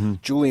them. Mm-hmm.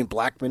 Julian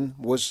Blackman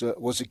was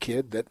a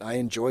kid that I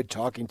enjoyed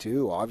talking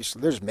to.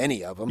 Obviously, there's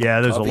many of them. Yeah,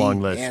 there's Tubby, a long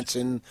list.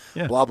 Hansen,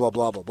 blah, blah,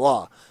 blah, blah,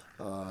 blah.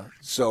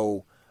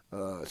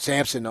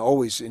 Sampson, I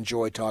always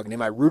enjoyed talking to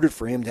him. I rooted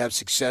for him to have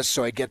success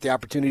so I get the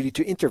opportunity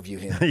to interview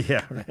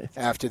him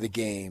after the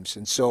games.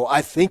 And so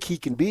I think he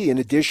can be in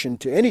addition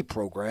to any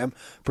program,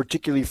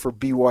 particularly for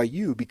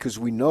BYU, because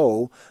we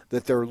know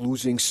that they're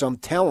losing some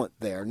talent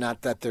there.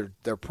 Not that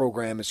their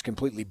program is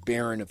completely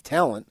barren of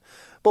talent,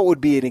 but would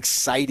be an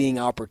exciting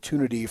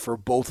opportunity for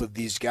both of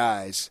these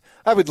guys.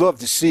 I would love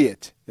to see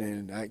it.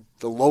 And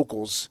the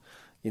locals,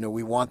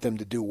 we want them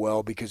to do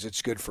well because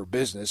it's good for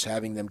business.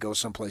 Having them go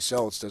someplace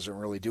else doesn't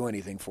really do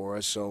anything for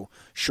us. So,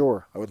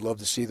 sure, I would love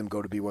to see them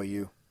go to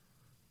BYU.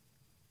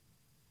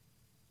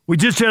 We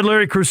just had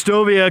Larry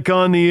Krystkowiak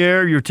on the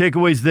air. Your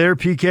takeaways there,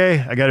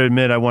 PK? I got to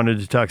admit, I wanted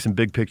to talk some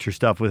big picture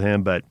stuff with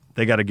him, but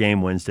they got a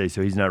game Wednesday,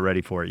 so he's not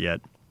ready for it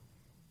yet.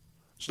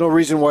 There's no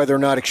reason why they're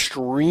not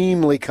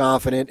extremely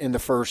confident in the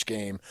first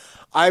game.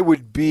 I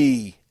would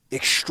be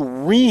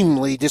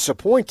extremely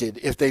disappointed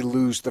if they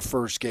lose the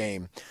first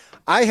game.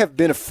 I have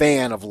been a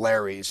fan of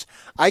Larry's.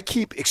 I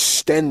keep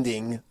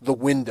extending the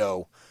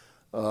window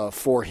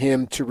for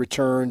him to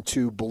return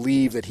to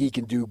believe that he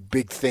can do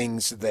big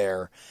things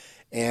there.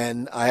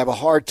 And I have a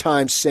hard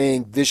time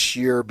saying this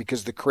year,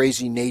 because of the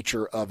crazy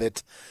nature of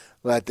it,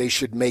 that they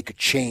should make a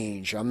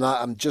change.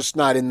 I'm just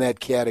not in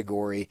that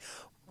category.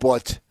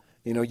 But,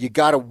 you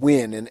got to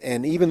win.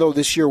 And even though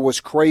this year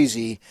was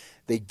crazy,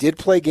 they did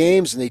play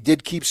games and they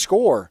did keep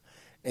score.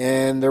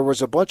 And there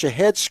was a bunch of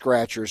head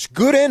scratchers,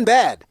 good and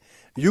bad.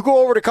 You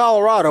go over to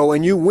Colorado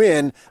and you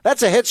win,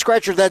 that's a head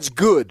scratcher that's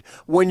good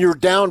when you're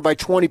down by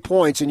 20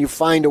 points and you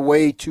find a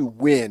way to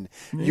win.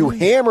 You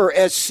hammer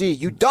SC.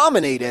 You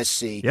dominate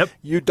SC. Yep.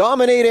 You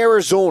dominate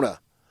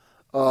Arizona.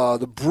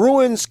 The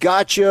Bruins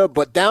got you,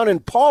 but down in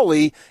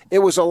Pauley, it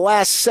was a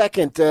last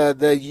second.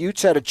 The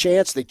Utes had a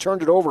chance. They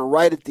turned it over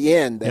right at the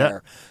end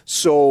there. Yep.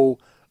 So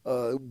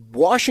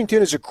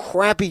Washington is a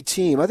crappy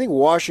team. I think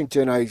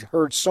Washington, I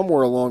heard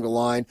somewhere along the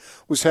line,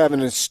 was having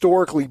a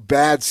historically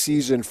bad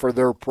season for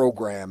their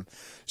program.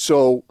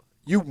 So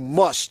you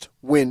must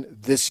win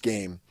this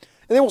game.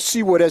 And then we'll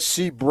see what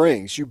SC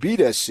brings. You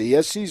beat SC.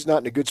 SC's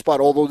not in a good spot,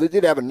 although they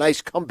did have a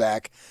nice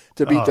comeback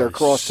to beat their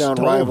crosstown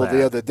rival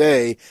the other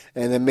day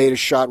and then made a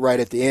shot right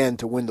at the end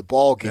to win the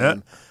ball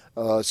game.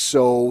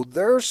 So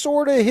they're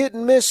sort of hit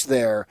and miss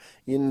there.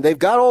 And they've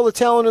got all the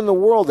talent in the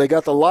world. They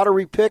got the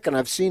lottery pick, and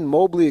I've seen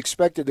Mobley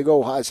expected to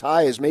go as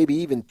high as maybe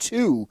even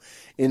 2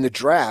 in the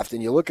draft.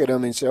 And you look at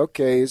him and say,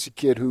 okay, it's a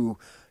kid who,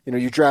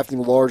 you're drafting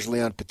largely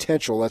on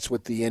potential. That's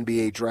what the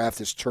NBA draft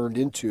has turned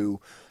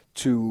into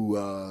to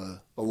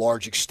a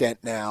large extent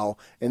now.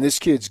 And this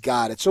kid's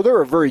got it. So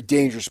they're a very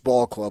dangerous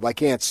ball club. I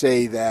can't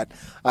say that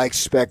I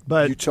expect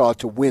Utah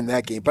to win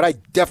that game, but I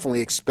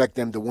definitely expect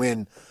them to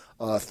win.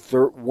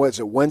 Was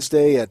it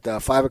Wednesday at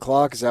 5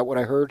 o'clock? Is that what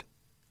I heard?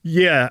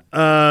 Yeah.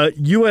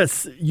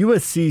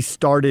 USC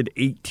started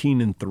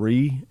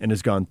 18-3 and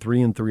has gone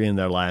 3-3 in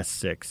their last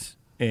 6.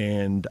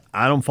 And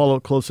I don't follow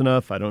it close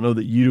enough. I don't know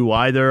that you do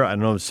either. I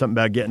don't know if it's something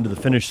about getting to the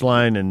finish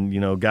line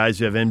and, guys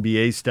who have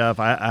NBA stuff.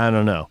 I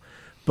don't know.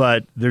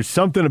 But there's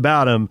something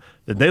about them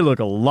that they look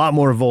a lot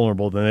more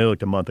vulnerable than they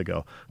looked a month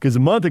ago. Because a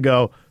month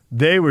ago,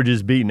 they were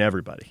just beating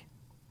everybody.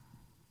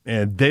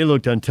 And they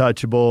looked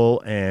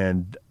untouchable,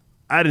 and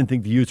I didn't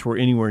think the Utes were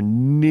anywhere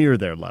near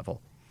their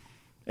level.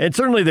 And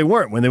certainly they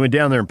weren't when they went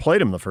down there and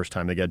played them the first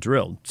time they got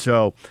drilled.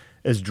 So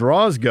as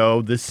draws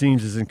go, this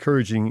seems as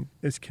encouraging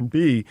as can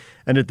be.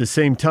 And at the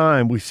same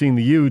time, we've seen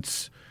the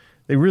Utes,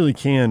 they really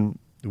can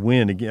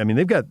win again. I mean,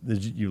 they've got,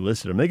 you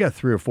listed them, they got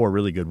 3 or 4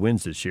 really good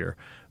wins this year.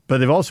 But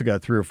they've also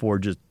got 3 or 4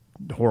 just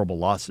horrible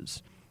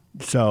losses.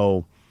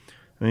 So,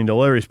 I mean, to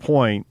Larry's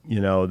point,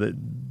 that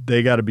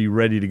they got to be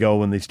ready to go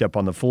when they step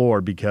on the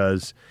floor,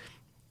 because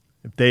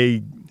if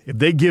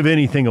they give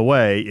anything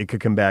away, it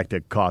could come back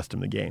to cost them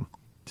the game.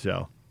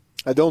 So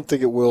I don't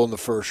think it will in the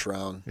first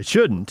round. It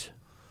shouldn't,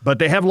 but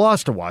they have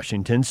lost to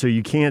Washington, so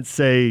you can't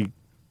say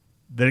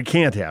that it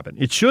can't happen.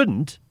 It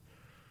shouldn't.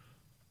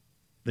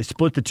 They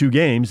split the 2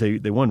 games.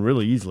 They won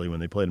really easily when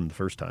they played them the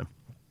first time.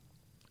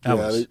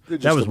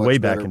 That was way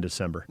back in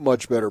December.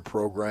 Much better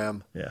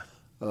program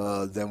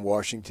than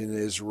Washington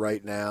is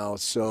right now.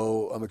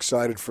 So I'm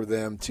excited for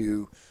them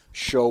to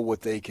show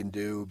what they can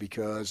do,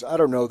 because I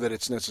don't know that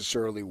it's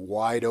necessarily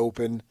wide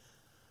open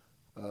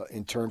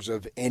in terms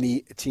of any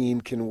team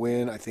can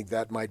win. I think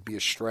that might be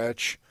a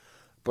stretch.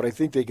 But I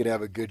think they could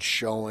have a good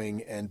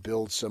showing and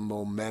build some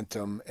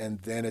momentum, and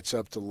then it's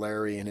up to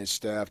Larry and his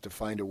staff to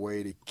find a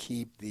way to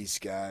keep these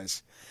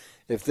guys.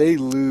 If they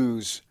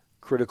lose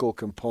critical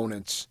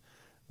components,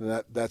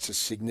 that's a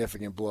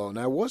significant blow. And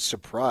I was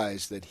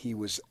surprised that he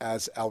was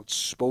as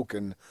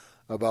outspoken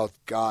about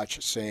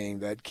Gotch, saying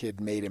that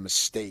kid made a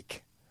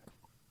mistake.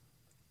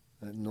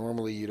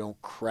 Normally you don't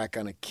crack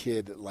on a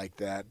kid like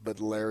that, but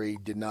Larry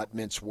did not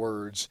mince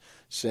words,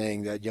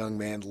 saying that young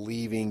man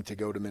leaving to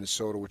go to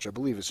Minnesota, which I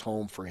believe is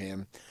home for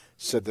him,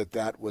 said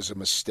that was a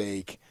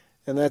mistake.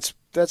 And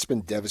that's been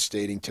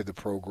devastating to the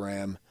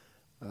program.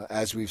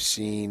 As we've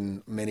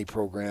seen, many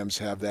programs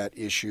have that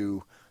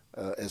issue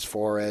as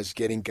far as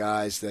getting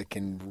guys that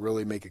can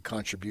really make a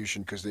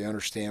contribution because they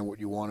understand what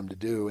you want them to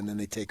do, and then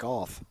they take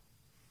off.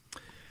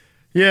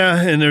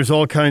 Yeah, and there's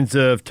all kinds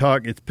of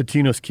talk. It's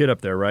Pitino's kid up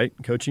there, right,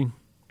 coaching?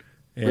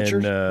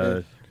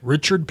 And,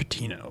 Richard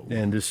Pitino.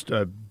 And just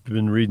I've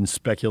been reading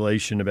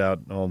speculation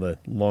about all the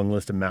long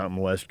list of Mountain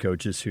West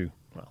coaches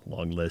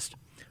long list.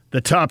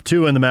 The top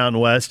 2 in the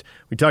Mountain West.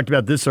 We talked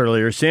about this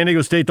earlier. San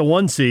Diego State, the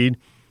 1 seed,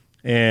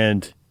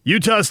 and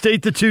Utah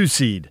State, the 2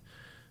 seed.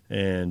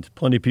 And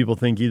plenty of people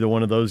think either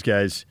one of those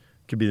guys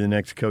could be the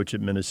next coach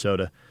at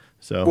Minnesota.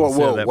 So whoa, we'll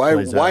see how that why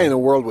plays out. in the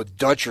world would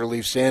Dutcher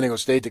leave San Diego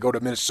State to go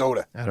to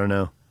Minnesota? I don't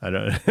know.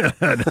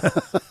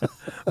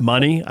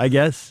 Money, I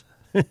guess.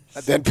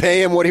 Then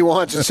pay him what he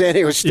wants at San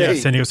Diego State.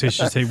 Yeah, San Diego State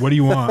should say, what do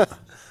you want?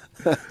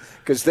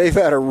 Because they've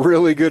had a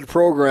really good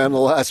program the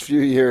last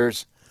few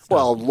years.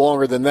 Well,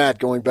 longer than that,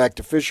 going back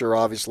to Fisher,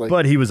 obviously.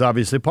 But he was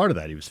obviously part of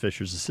that. He was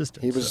Fisher's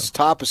assistant. He was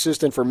top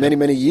assistant for many,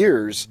 many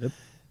years. Yep.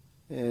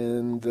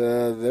 And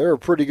they're a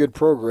pretty good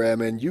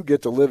program, and you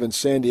get to live in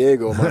San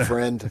Diego, my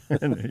friend.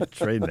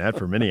 Trading that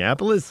for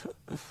Minneapolis?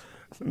 I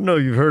don't know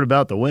if you've heard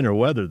about the winter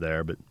weather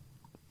there, but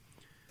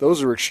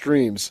Those are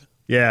extremes.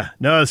 yeah.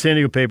 No, the San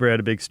Diego paper had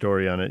a big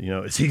story on it.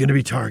 Is he going to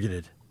be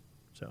targeted?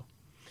 So,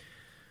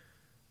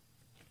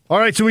 all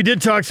right, so we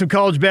did talk some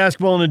college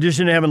basketball in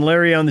addition to having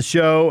Larry on the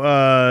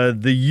show.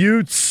 The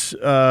Utes,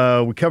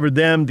 we covered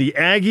them. The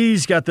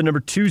Aggies got the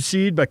number 2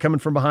 seed by coming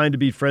from behind to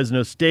beat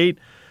Fresno State.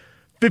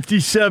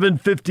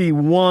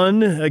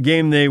 57-51, a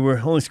game they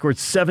only scored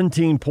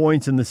 17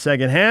 points in the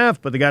second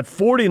half, but they got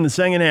 40 in the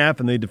second half,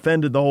 and they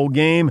defended the whole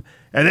game,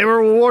 and they were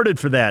rewarded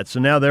for that. So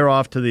now they're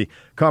off to the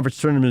conference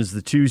tournament as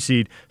the 2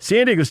 seed.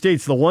 San Diego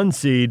State's the 1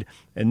 seed,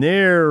 and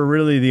they're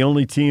really the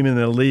only team in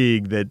the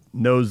league that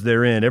knows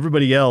they're in.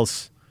 Everybody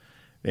else,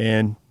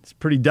 man, it's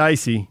pretty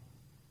dicey.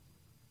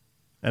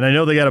 And I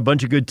know they got a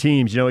bunch of good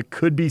teams. It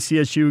could be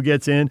CSU who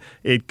gets in.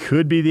 It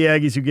could be the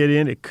Aggies who get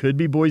in. It could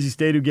be Boise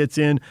State who gets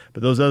in.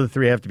 But those other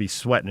 3 have to be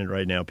sweating it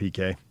right now,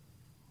 PK.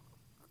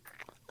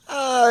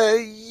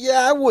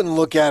 Yeah, I wouldn't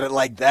look at it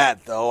like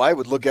that, though. I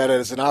would look at it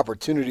as an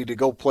opportunity to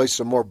go play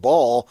some more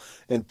ball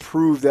and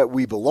prove that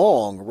we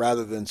belong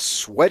rather than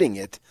sweating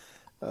it.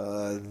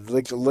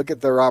 Look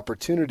at their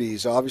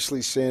opportunities.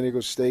 Obviously, San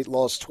Diego State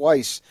lost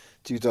twice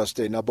to Utah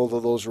State. Now, both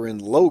of those were in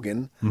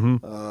Logan,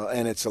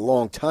 and it's a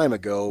long time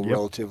ago,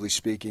 relatively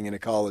speaking, in a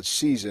college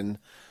season.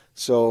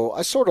 So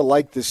I sort of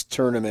like this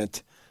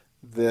tournament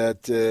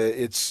that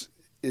it's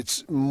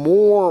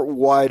more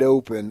wide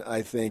open,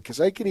 I think,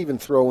 because I could even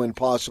throw in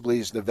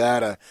possibly as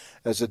Nevada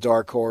as a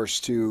dark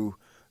horse to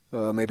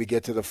maybe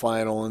get to the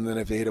final, and then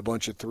if they hit a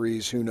bunch of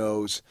threes, who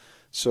knows.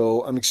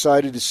 So I'm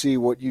excited to see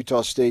what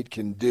Utah State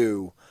can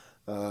do.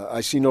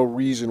 I see no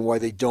reason why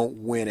they don't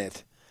win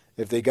it.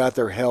 If they got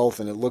their health,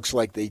 and it looks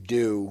like they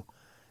do,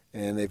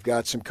 and they've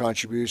got some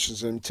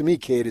contributions. And to me,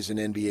 Cade is an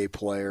NBA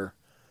player.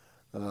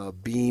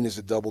 Bean is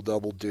a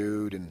double-double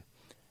dude, and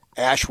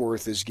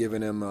Ashworth has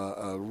given him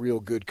a real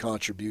good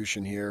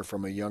contribution here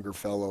from a younger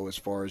fellow as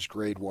far as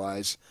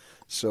grade-wise.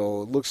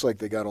 So it looks like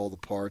they got all the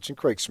parts. And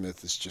Craig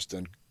Smith has just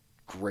done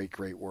great,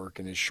 great work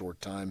in his short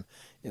time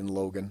in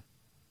Logan.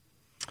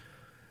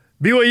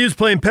 BYU's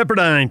playing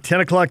Pepperdine,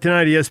 10 o'clock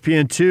tonight,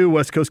 ESPN2,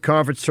 West Coast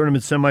Conference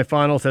Tournament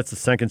semifinals. That's the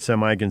second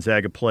semi.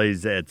 Gonzaga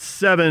plays at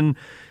 7.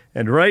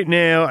 And right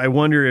now, I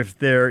wonder if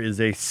there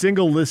is a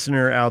single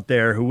listener out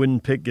there who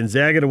wouldn't pick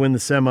Gonzaga to win the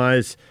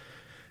semis,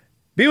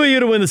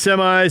 BYU to win the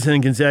semis,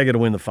 and Gonzaga to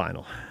win the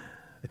final.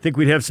 I think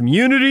we'd have some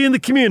unity in the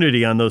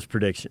community on those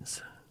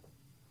predictions.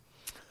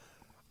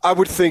 I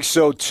would think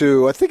so,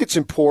 too. I think it's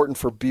important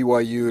for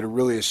BYU to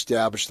really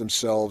establish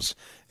themselves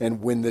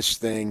and win this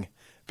thing,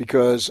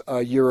 because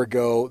a year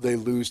ago they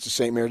lose to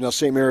St. Mary's. Now,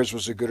 St. Mary's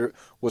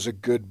was a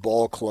good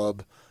ball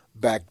club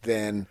back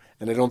then,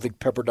 and I don't think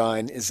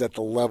Pepperdine is at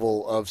the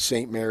level of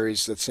St.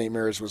 Mary's that St.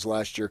 Mary's was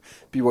last year.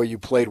 BYU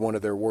played one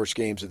of their worst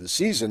games of the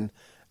season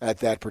at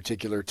that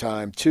particular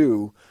time,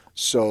 too.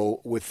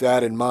 So with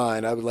that in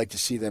mind, I would like to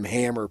see them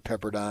hammer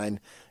Pepperdine,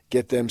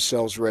 get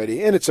themselves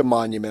ready, and it's a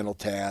monumental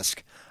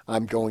task.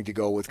 I'm going to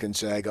go with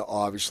Gonzaga,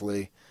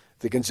 obviously.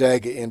 The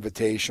Gonzaga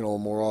Invitational,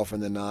 more often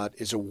than not,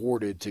 is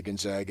awarded to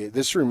Gonzaga.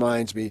 This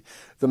reminds me,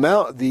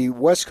 the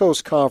West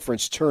Coast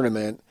Conference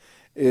Tournament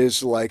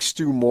is like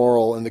Stu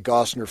Morrill and the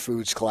Gosner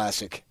Foods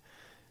Classic.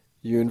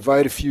 You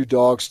invite a few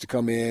dogs to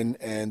come in,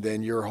 and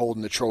then you're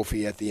holding the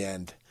trophy at the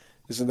end.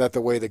 Isn't that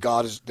the way the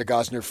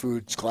Gosner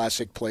Foods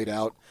Classic played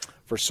out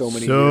for so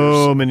many years?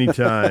 So many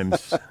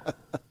times.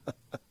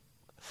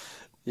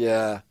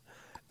 Yeah.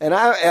 And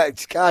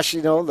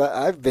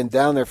I've been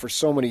down there for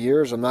so many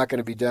years. I'm not going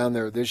to be down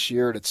there this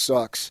year, and it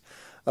sucks.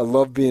 I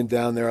love being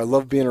down there. I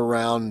love being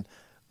around.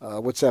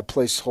 What's that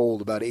place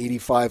hold? About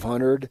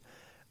 8,500.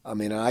 I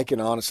mean, I can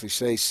honestly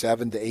say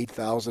 7,000 to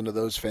 8,000 of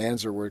those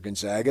fans were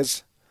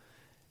Gonzaga's,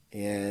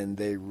 and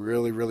they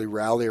really, really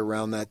rally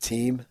around that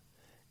team.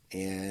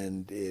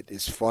 And it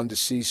is fun to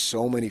see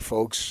so many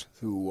folks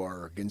who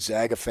are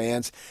Gonzaga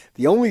fans.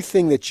 The only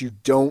thing that you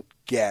don't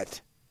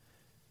get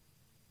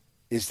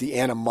is the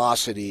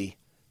animosity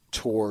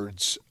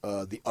towards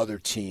the other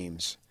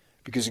teams,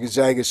 because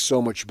Gonzaga is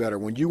so much better.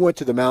 When you went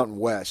to the Mountain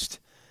West,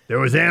 there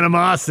was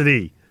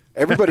animosity.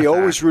 Everybody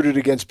always rooted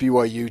against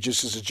BYU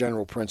just as a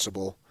general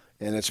principle,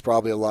 and it's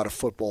probably a lot of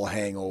football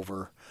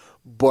hangover.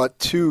 But,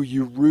 two,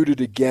 you rooted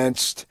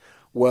against,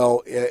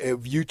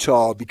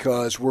 Utah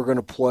because we're going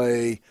to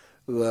play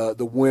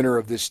the winner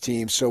of this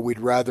team, so we'd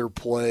rather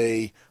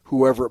play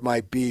whoever it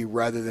might be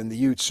rather than the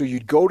Utes. So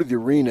you'd go to the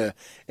arena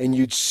and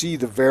you'd see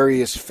the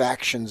various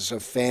factions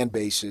of fan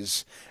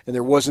bases, and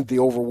there wasn't the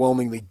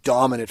overwhelmingly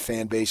dominant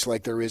fan base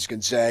like there is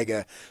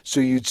Gonzaga.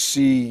 So you'd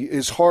see,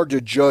 it's hard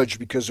to judge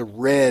because of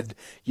red.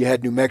 You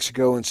had New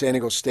Mexico and San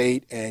Diego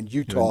State and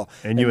Utah.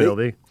 And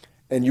UNLV.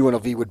 And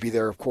UNLV would be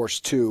there, of course,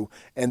 too.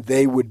 And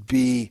they would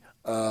be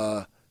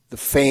the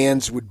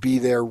fans would be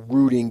there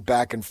rooting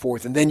back and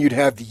forth. And then you'd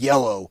have the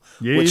yellow,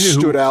 which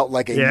stood out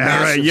like a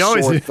massive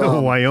sore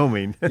thumb.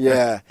 Wyoming.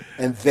 Yeah,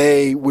 and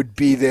they would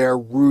be there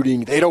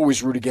rooting. They'd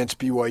always root against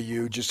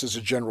BYU just as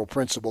a general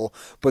principle.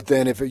 But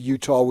then if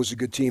Utah was a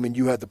good team and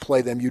you had to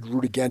play them, you'd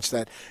root against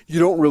that.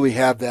 You don't really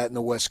have that in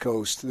the West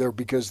Coast there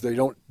because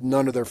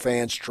none of their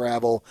fans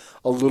travel.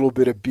 A little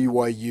bit of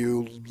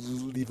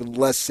BYU, even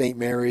less St.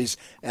 Mary's,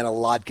 and a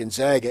lot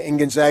Gonzaga. And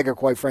Gonzaga,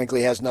 quite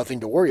frankly, has nothing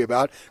to worry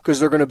about because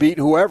they're going to beat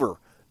whoever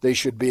they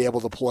should be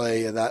able to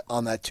play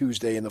on that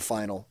Tuesday in the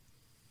final.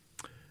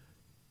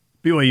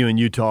 BYU and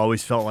Utah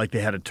always felt like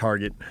they had a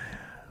target.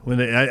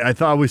 I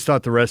always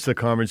thought the rest of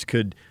the conference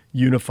could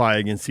unify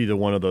against either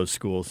one of those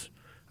schools.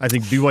 I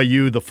think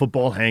BYU, the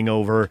football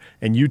hangover,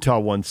 and Utah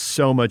won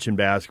so much in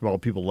basketball,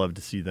 people love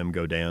to see them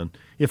go down,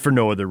 if for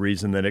no other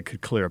reason than it could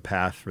clear a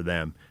path for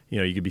them.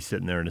 You could be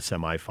sitting there in a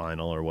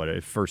semifinal or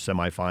whatever, first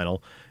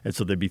semifinal, and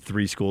so there'd be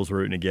 3 schools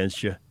rooting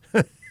against you.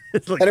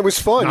 And it was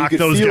fun. You could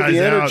feel the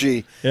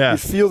energy. Yeah. You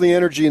feel the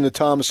energy in the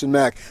Thomas and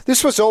Mack.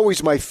 This was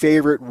always my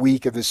favorite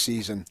week of the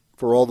season.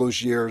 For all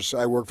those years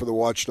I worked for the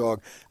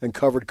Watchdog and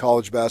covered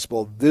college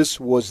basketball, this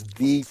was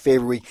the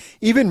favorite week,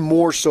 even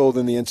more so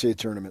than the NCAA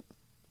tournament,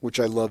 which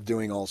I love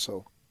doing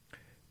also.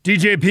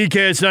 DJ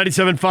PK, it's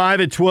 97.5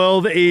 at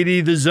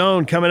 1280 The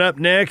Zone. Coming up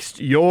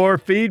next, your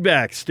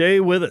feedback. Stay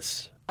with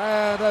us.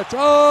 And it's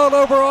all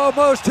over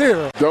almost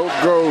here.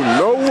 Don't go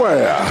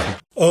nowhere.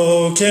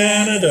 Oh,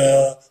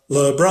 Canada,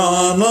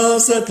 LeBron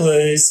loves that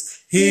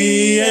place.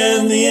 He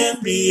and the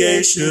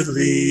NBA should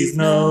leave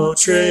no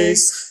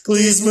trace.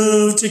 Please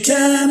move to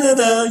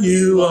Canada.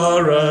 You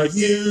are a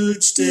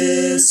huge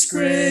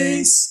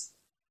disgrace.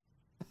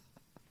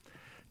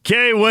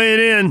 Kay, weigh it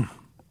in.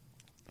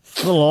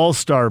 Little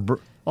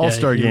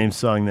all-star game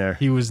song there.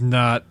 He was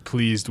not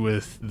pleased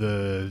with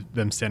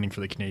them standing for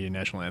the Canadian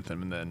national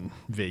anthem and then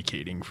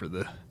vacating for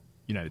the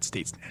United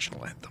States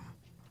national anthem.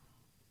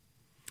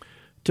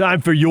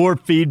 Time for your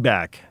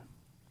feedback.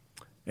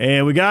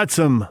 And we got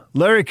some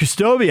Larry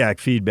Krystkowiak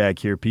feedback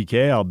here,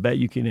 PK. I'll bet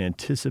you can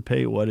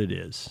anticipate what it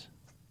is.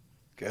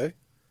 Okay.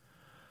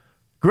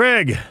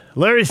 Greg,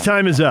 Larry's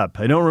time is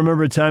up. I don't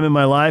remember a time in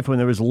my life when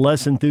there was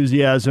less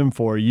enthusiasm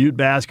for Ute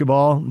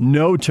basketball.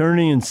 No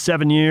tourney in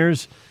 7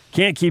 years.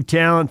 Can't keep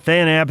talent,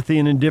 fan apathy,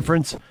 and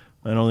indifference.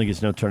 I don't think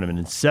it's no tournament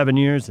in 7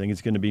 years. I think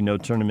it's going to be no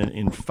tournament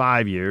in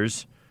 5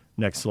 years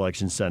next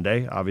Selection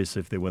Sunday. Obviously,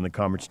 if they win the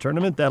conference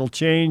tournament, that'll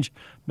change,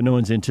 but no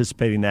one's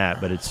anticipating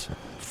that. But it's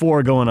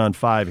 4 going on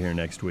 5 here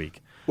next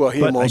week. Well,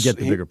 I get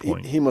the bigger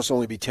point. He must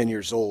only be 10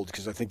 years old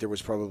because I think there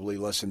was probably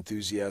less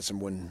enthusiasm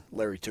when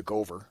Larry took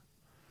over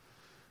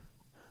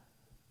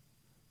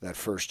that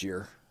first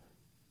year.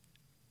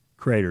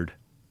 Cratered.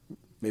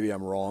 Maybe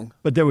I'm wrong.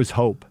 But there was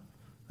hope.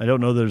 I don't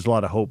know there's a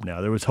lot of hope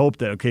now. There was hope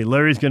that, okay,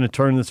 Larry's going to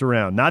turn this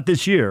around. Not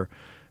this year,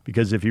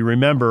 because if you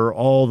remember,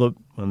 all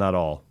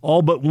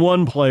but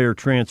one player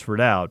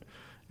transferred out,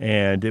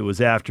 and it was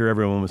after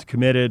everyone was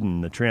committed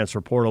and the transfer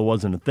portal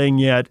wasn't a thing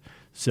yet.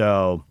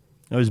 So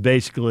it was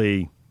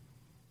basically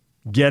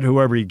get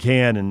whoever you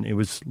can, and it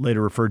was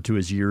later referred to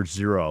as year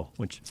 0,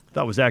 which I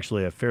thought was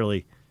actually a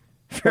fairly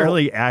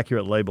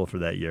accurate label for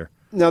that year.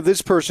 Now,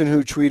 this person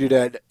who tweeted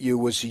at you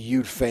was a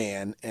Ute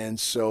fan, and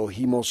so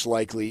he most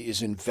likely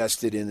is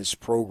invested in this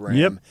program.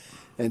 Yep.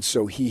 And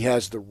so he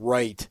has the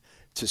right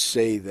to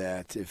say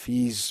that. If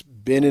he's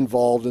been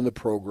involved in the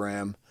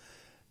program,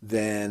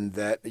 then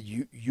that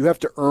you have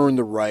to earn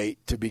the right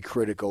to be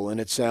critical, and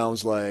it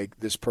sounds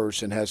like this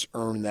person has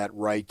earned that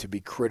right to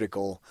be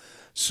critical.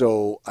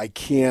 So I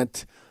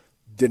can't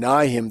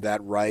deny him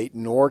that right,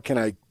 nor can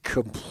I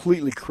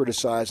completely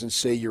criticize and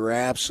say you're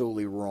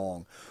absolutely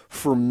wrong.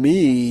 For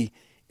me,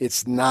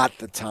 it's not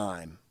the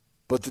time.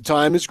 But the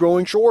time is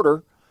growing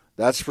shorter,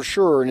 that's for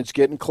sure, and it's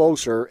getting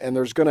closer, and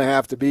there's going to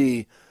have to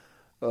be,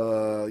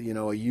 a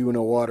you and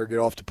a water get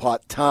off the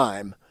pot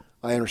time.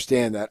 I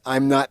understand that.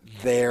 I'm not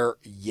there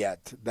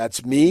yet.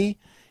 That's me.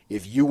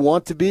 If you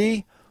want to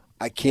be,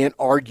 I can't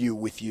argue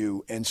with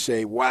you and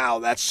say, wow,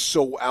 that's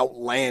so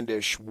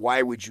outlandish.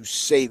 Why would you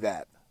say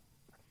that?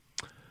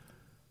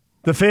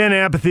 The fan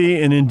apathy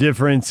and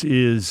indifference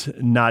is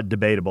not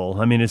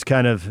debatable. I mean, it's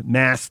kind of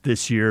masked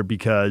this year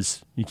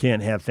because you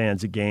can't have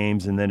fans at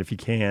games, and then if you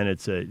can,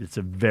 it's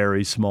a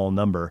very small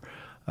number.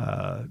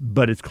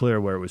 But it's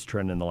clear where it was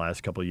trending the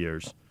last couple of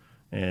years.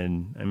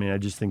 And, I mean, I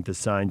just think the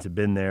signs have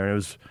been there.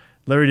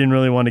 Larry didn't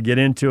really want to get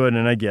into it,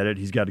 and I get it.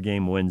 He's got a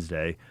game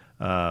Wednesday.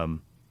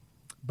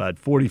 But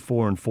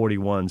 44 and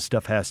 41,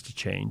 stuff has to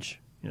change.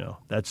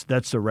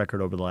 That's the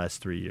record over the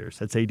last 3 years.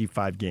 That's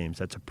 85 games.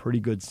 That's a pretty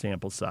good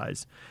sample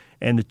size.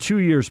 And the 2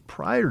 years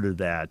prior to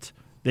that,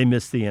 they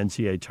missed the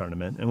NCAA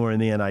tournament and were in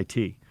the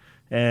NIT.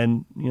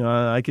 And,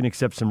 I can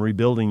accept some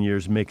rebuilding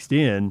years mixed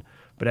in,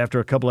 but after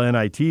a couple of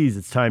NITs,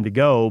 it's time to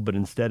go, but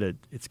instead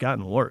it's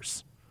gotten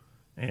worse.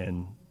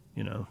 And,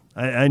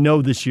 I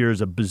know this year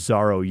is a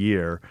bizarro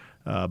year,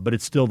 but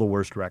it's still the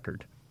worst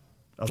record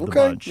of the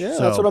bunch. Yeah,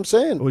 so that's what I'm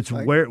saying.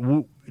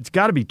 It's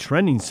got to be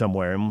trending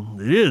somewhere,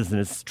 and it is, and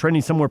it's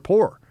trending somewhere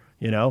poor,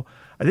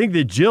 I think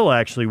that Jill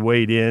actually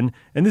weighed in,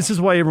 and this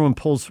is why everyone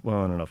pulls – well,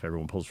 I don't know if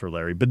everyone pulls for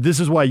Larry, but this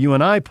is why you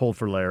and I pulled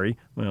for Larry.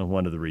 Well,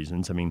 one of the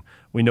reasons. I mean,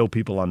 we know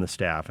people on the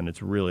staff, and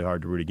it's really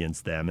hard to root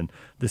against them. And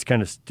this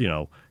kind of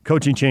 –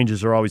 coaching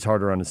changes are always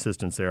harder on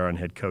assistants they are on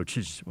head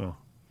coaches.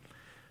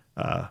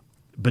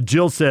 But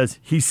Jill says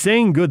he's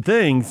saying good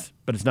things,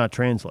 but it's not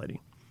translating.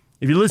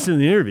 If you listen to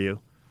the interview,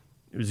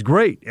 it was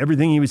great.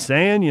 Everything he was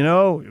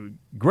saying,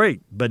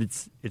 great, but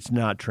it's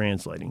not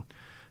translating.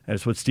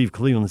 That's what Steve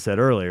Cleveland said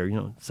earlier.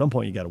 At some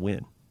point you got to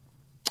win.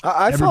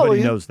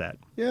 Everybody knows that.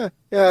 Yeah.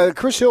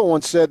 Chris Hill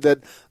once said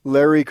that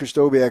Larry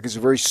Krystkowiak is a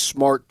very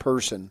smart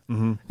person,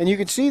 and you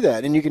can see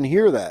that and you can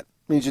hear that.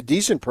 I mean, he's a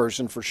decent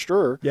person for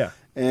sure. Yeah,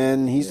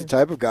 and he's the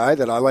type of guy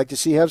that I like to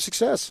see have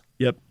success.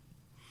 Yep.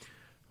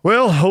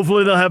 Well,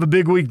 hopefully they'll have a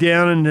big week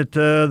down at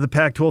the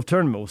Pac-12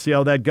 tournament. We'll see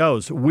how that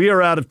goes. We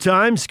are out of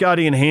time.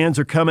 Scotty and Hans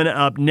are coming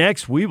up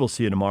next. We will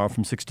see you tomorrow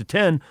from 6 to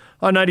 10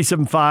 on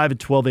 97.5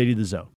 at 1280 The Zone.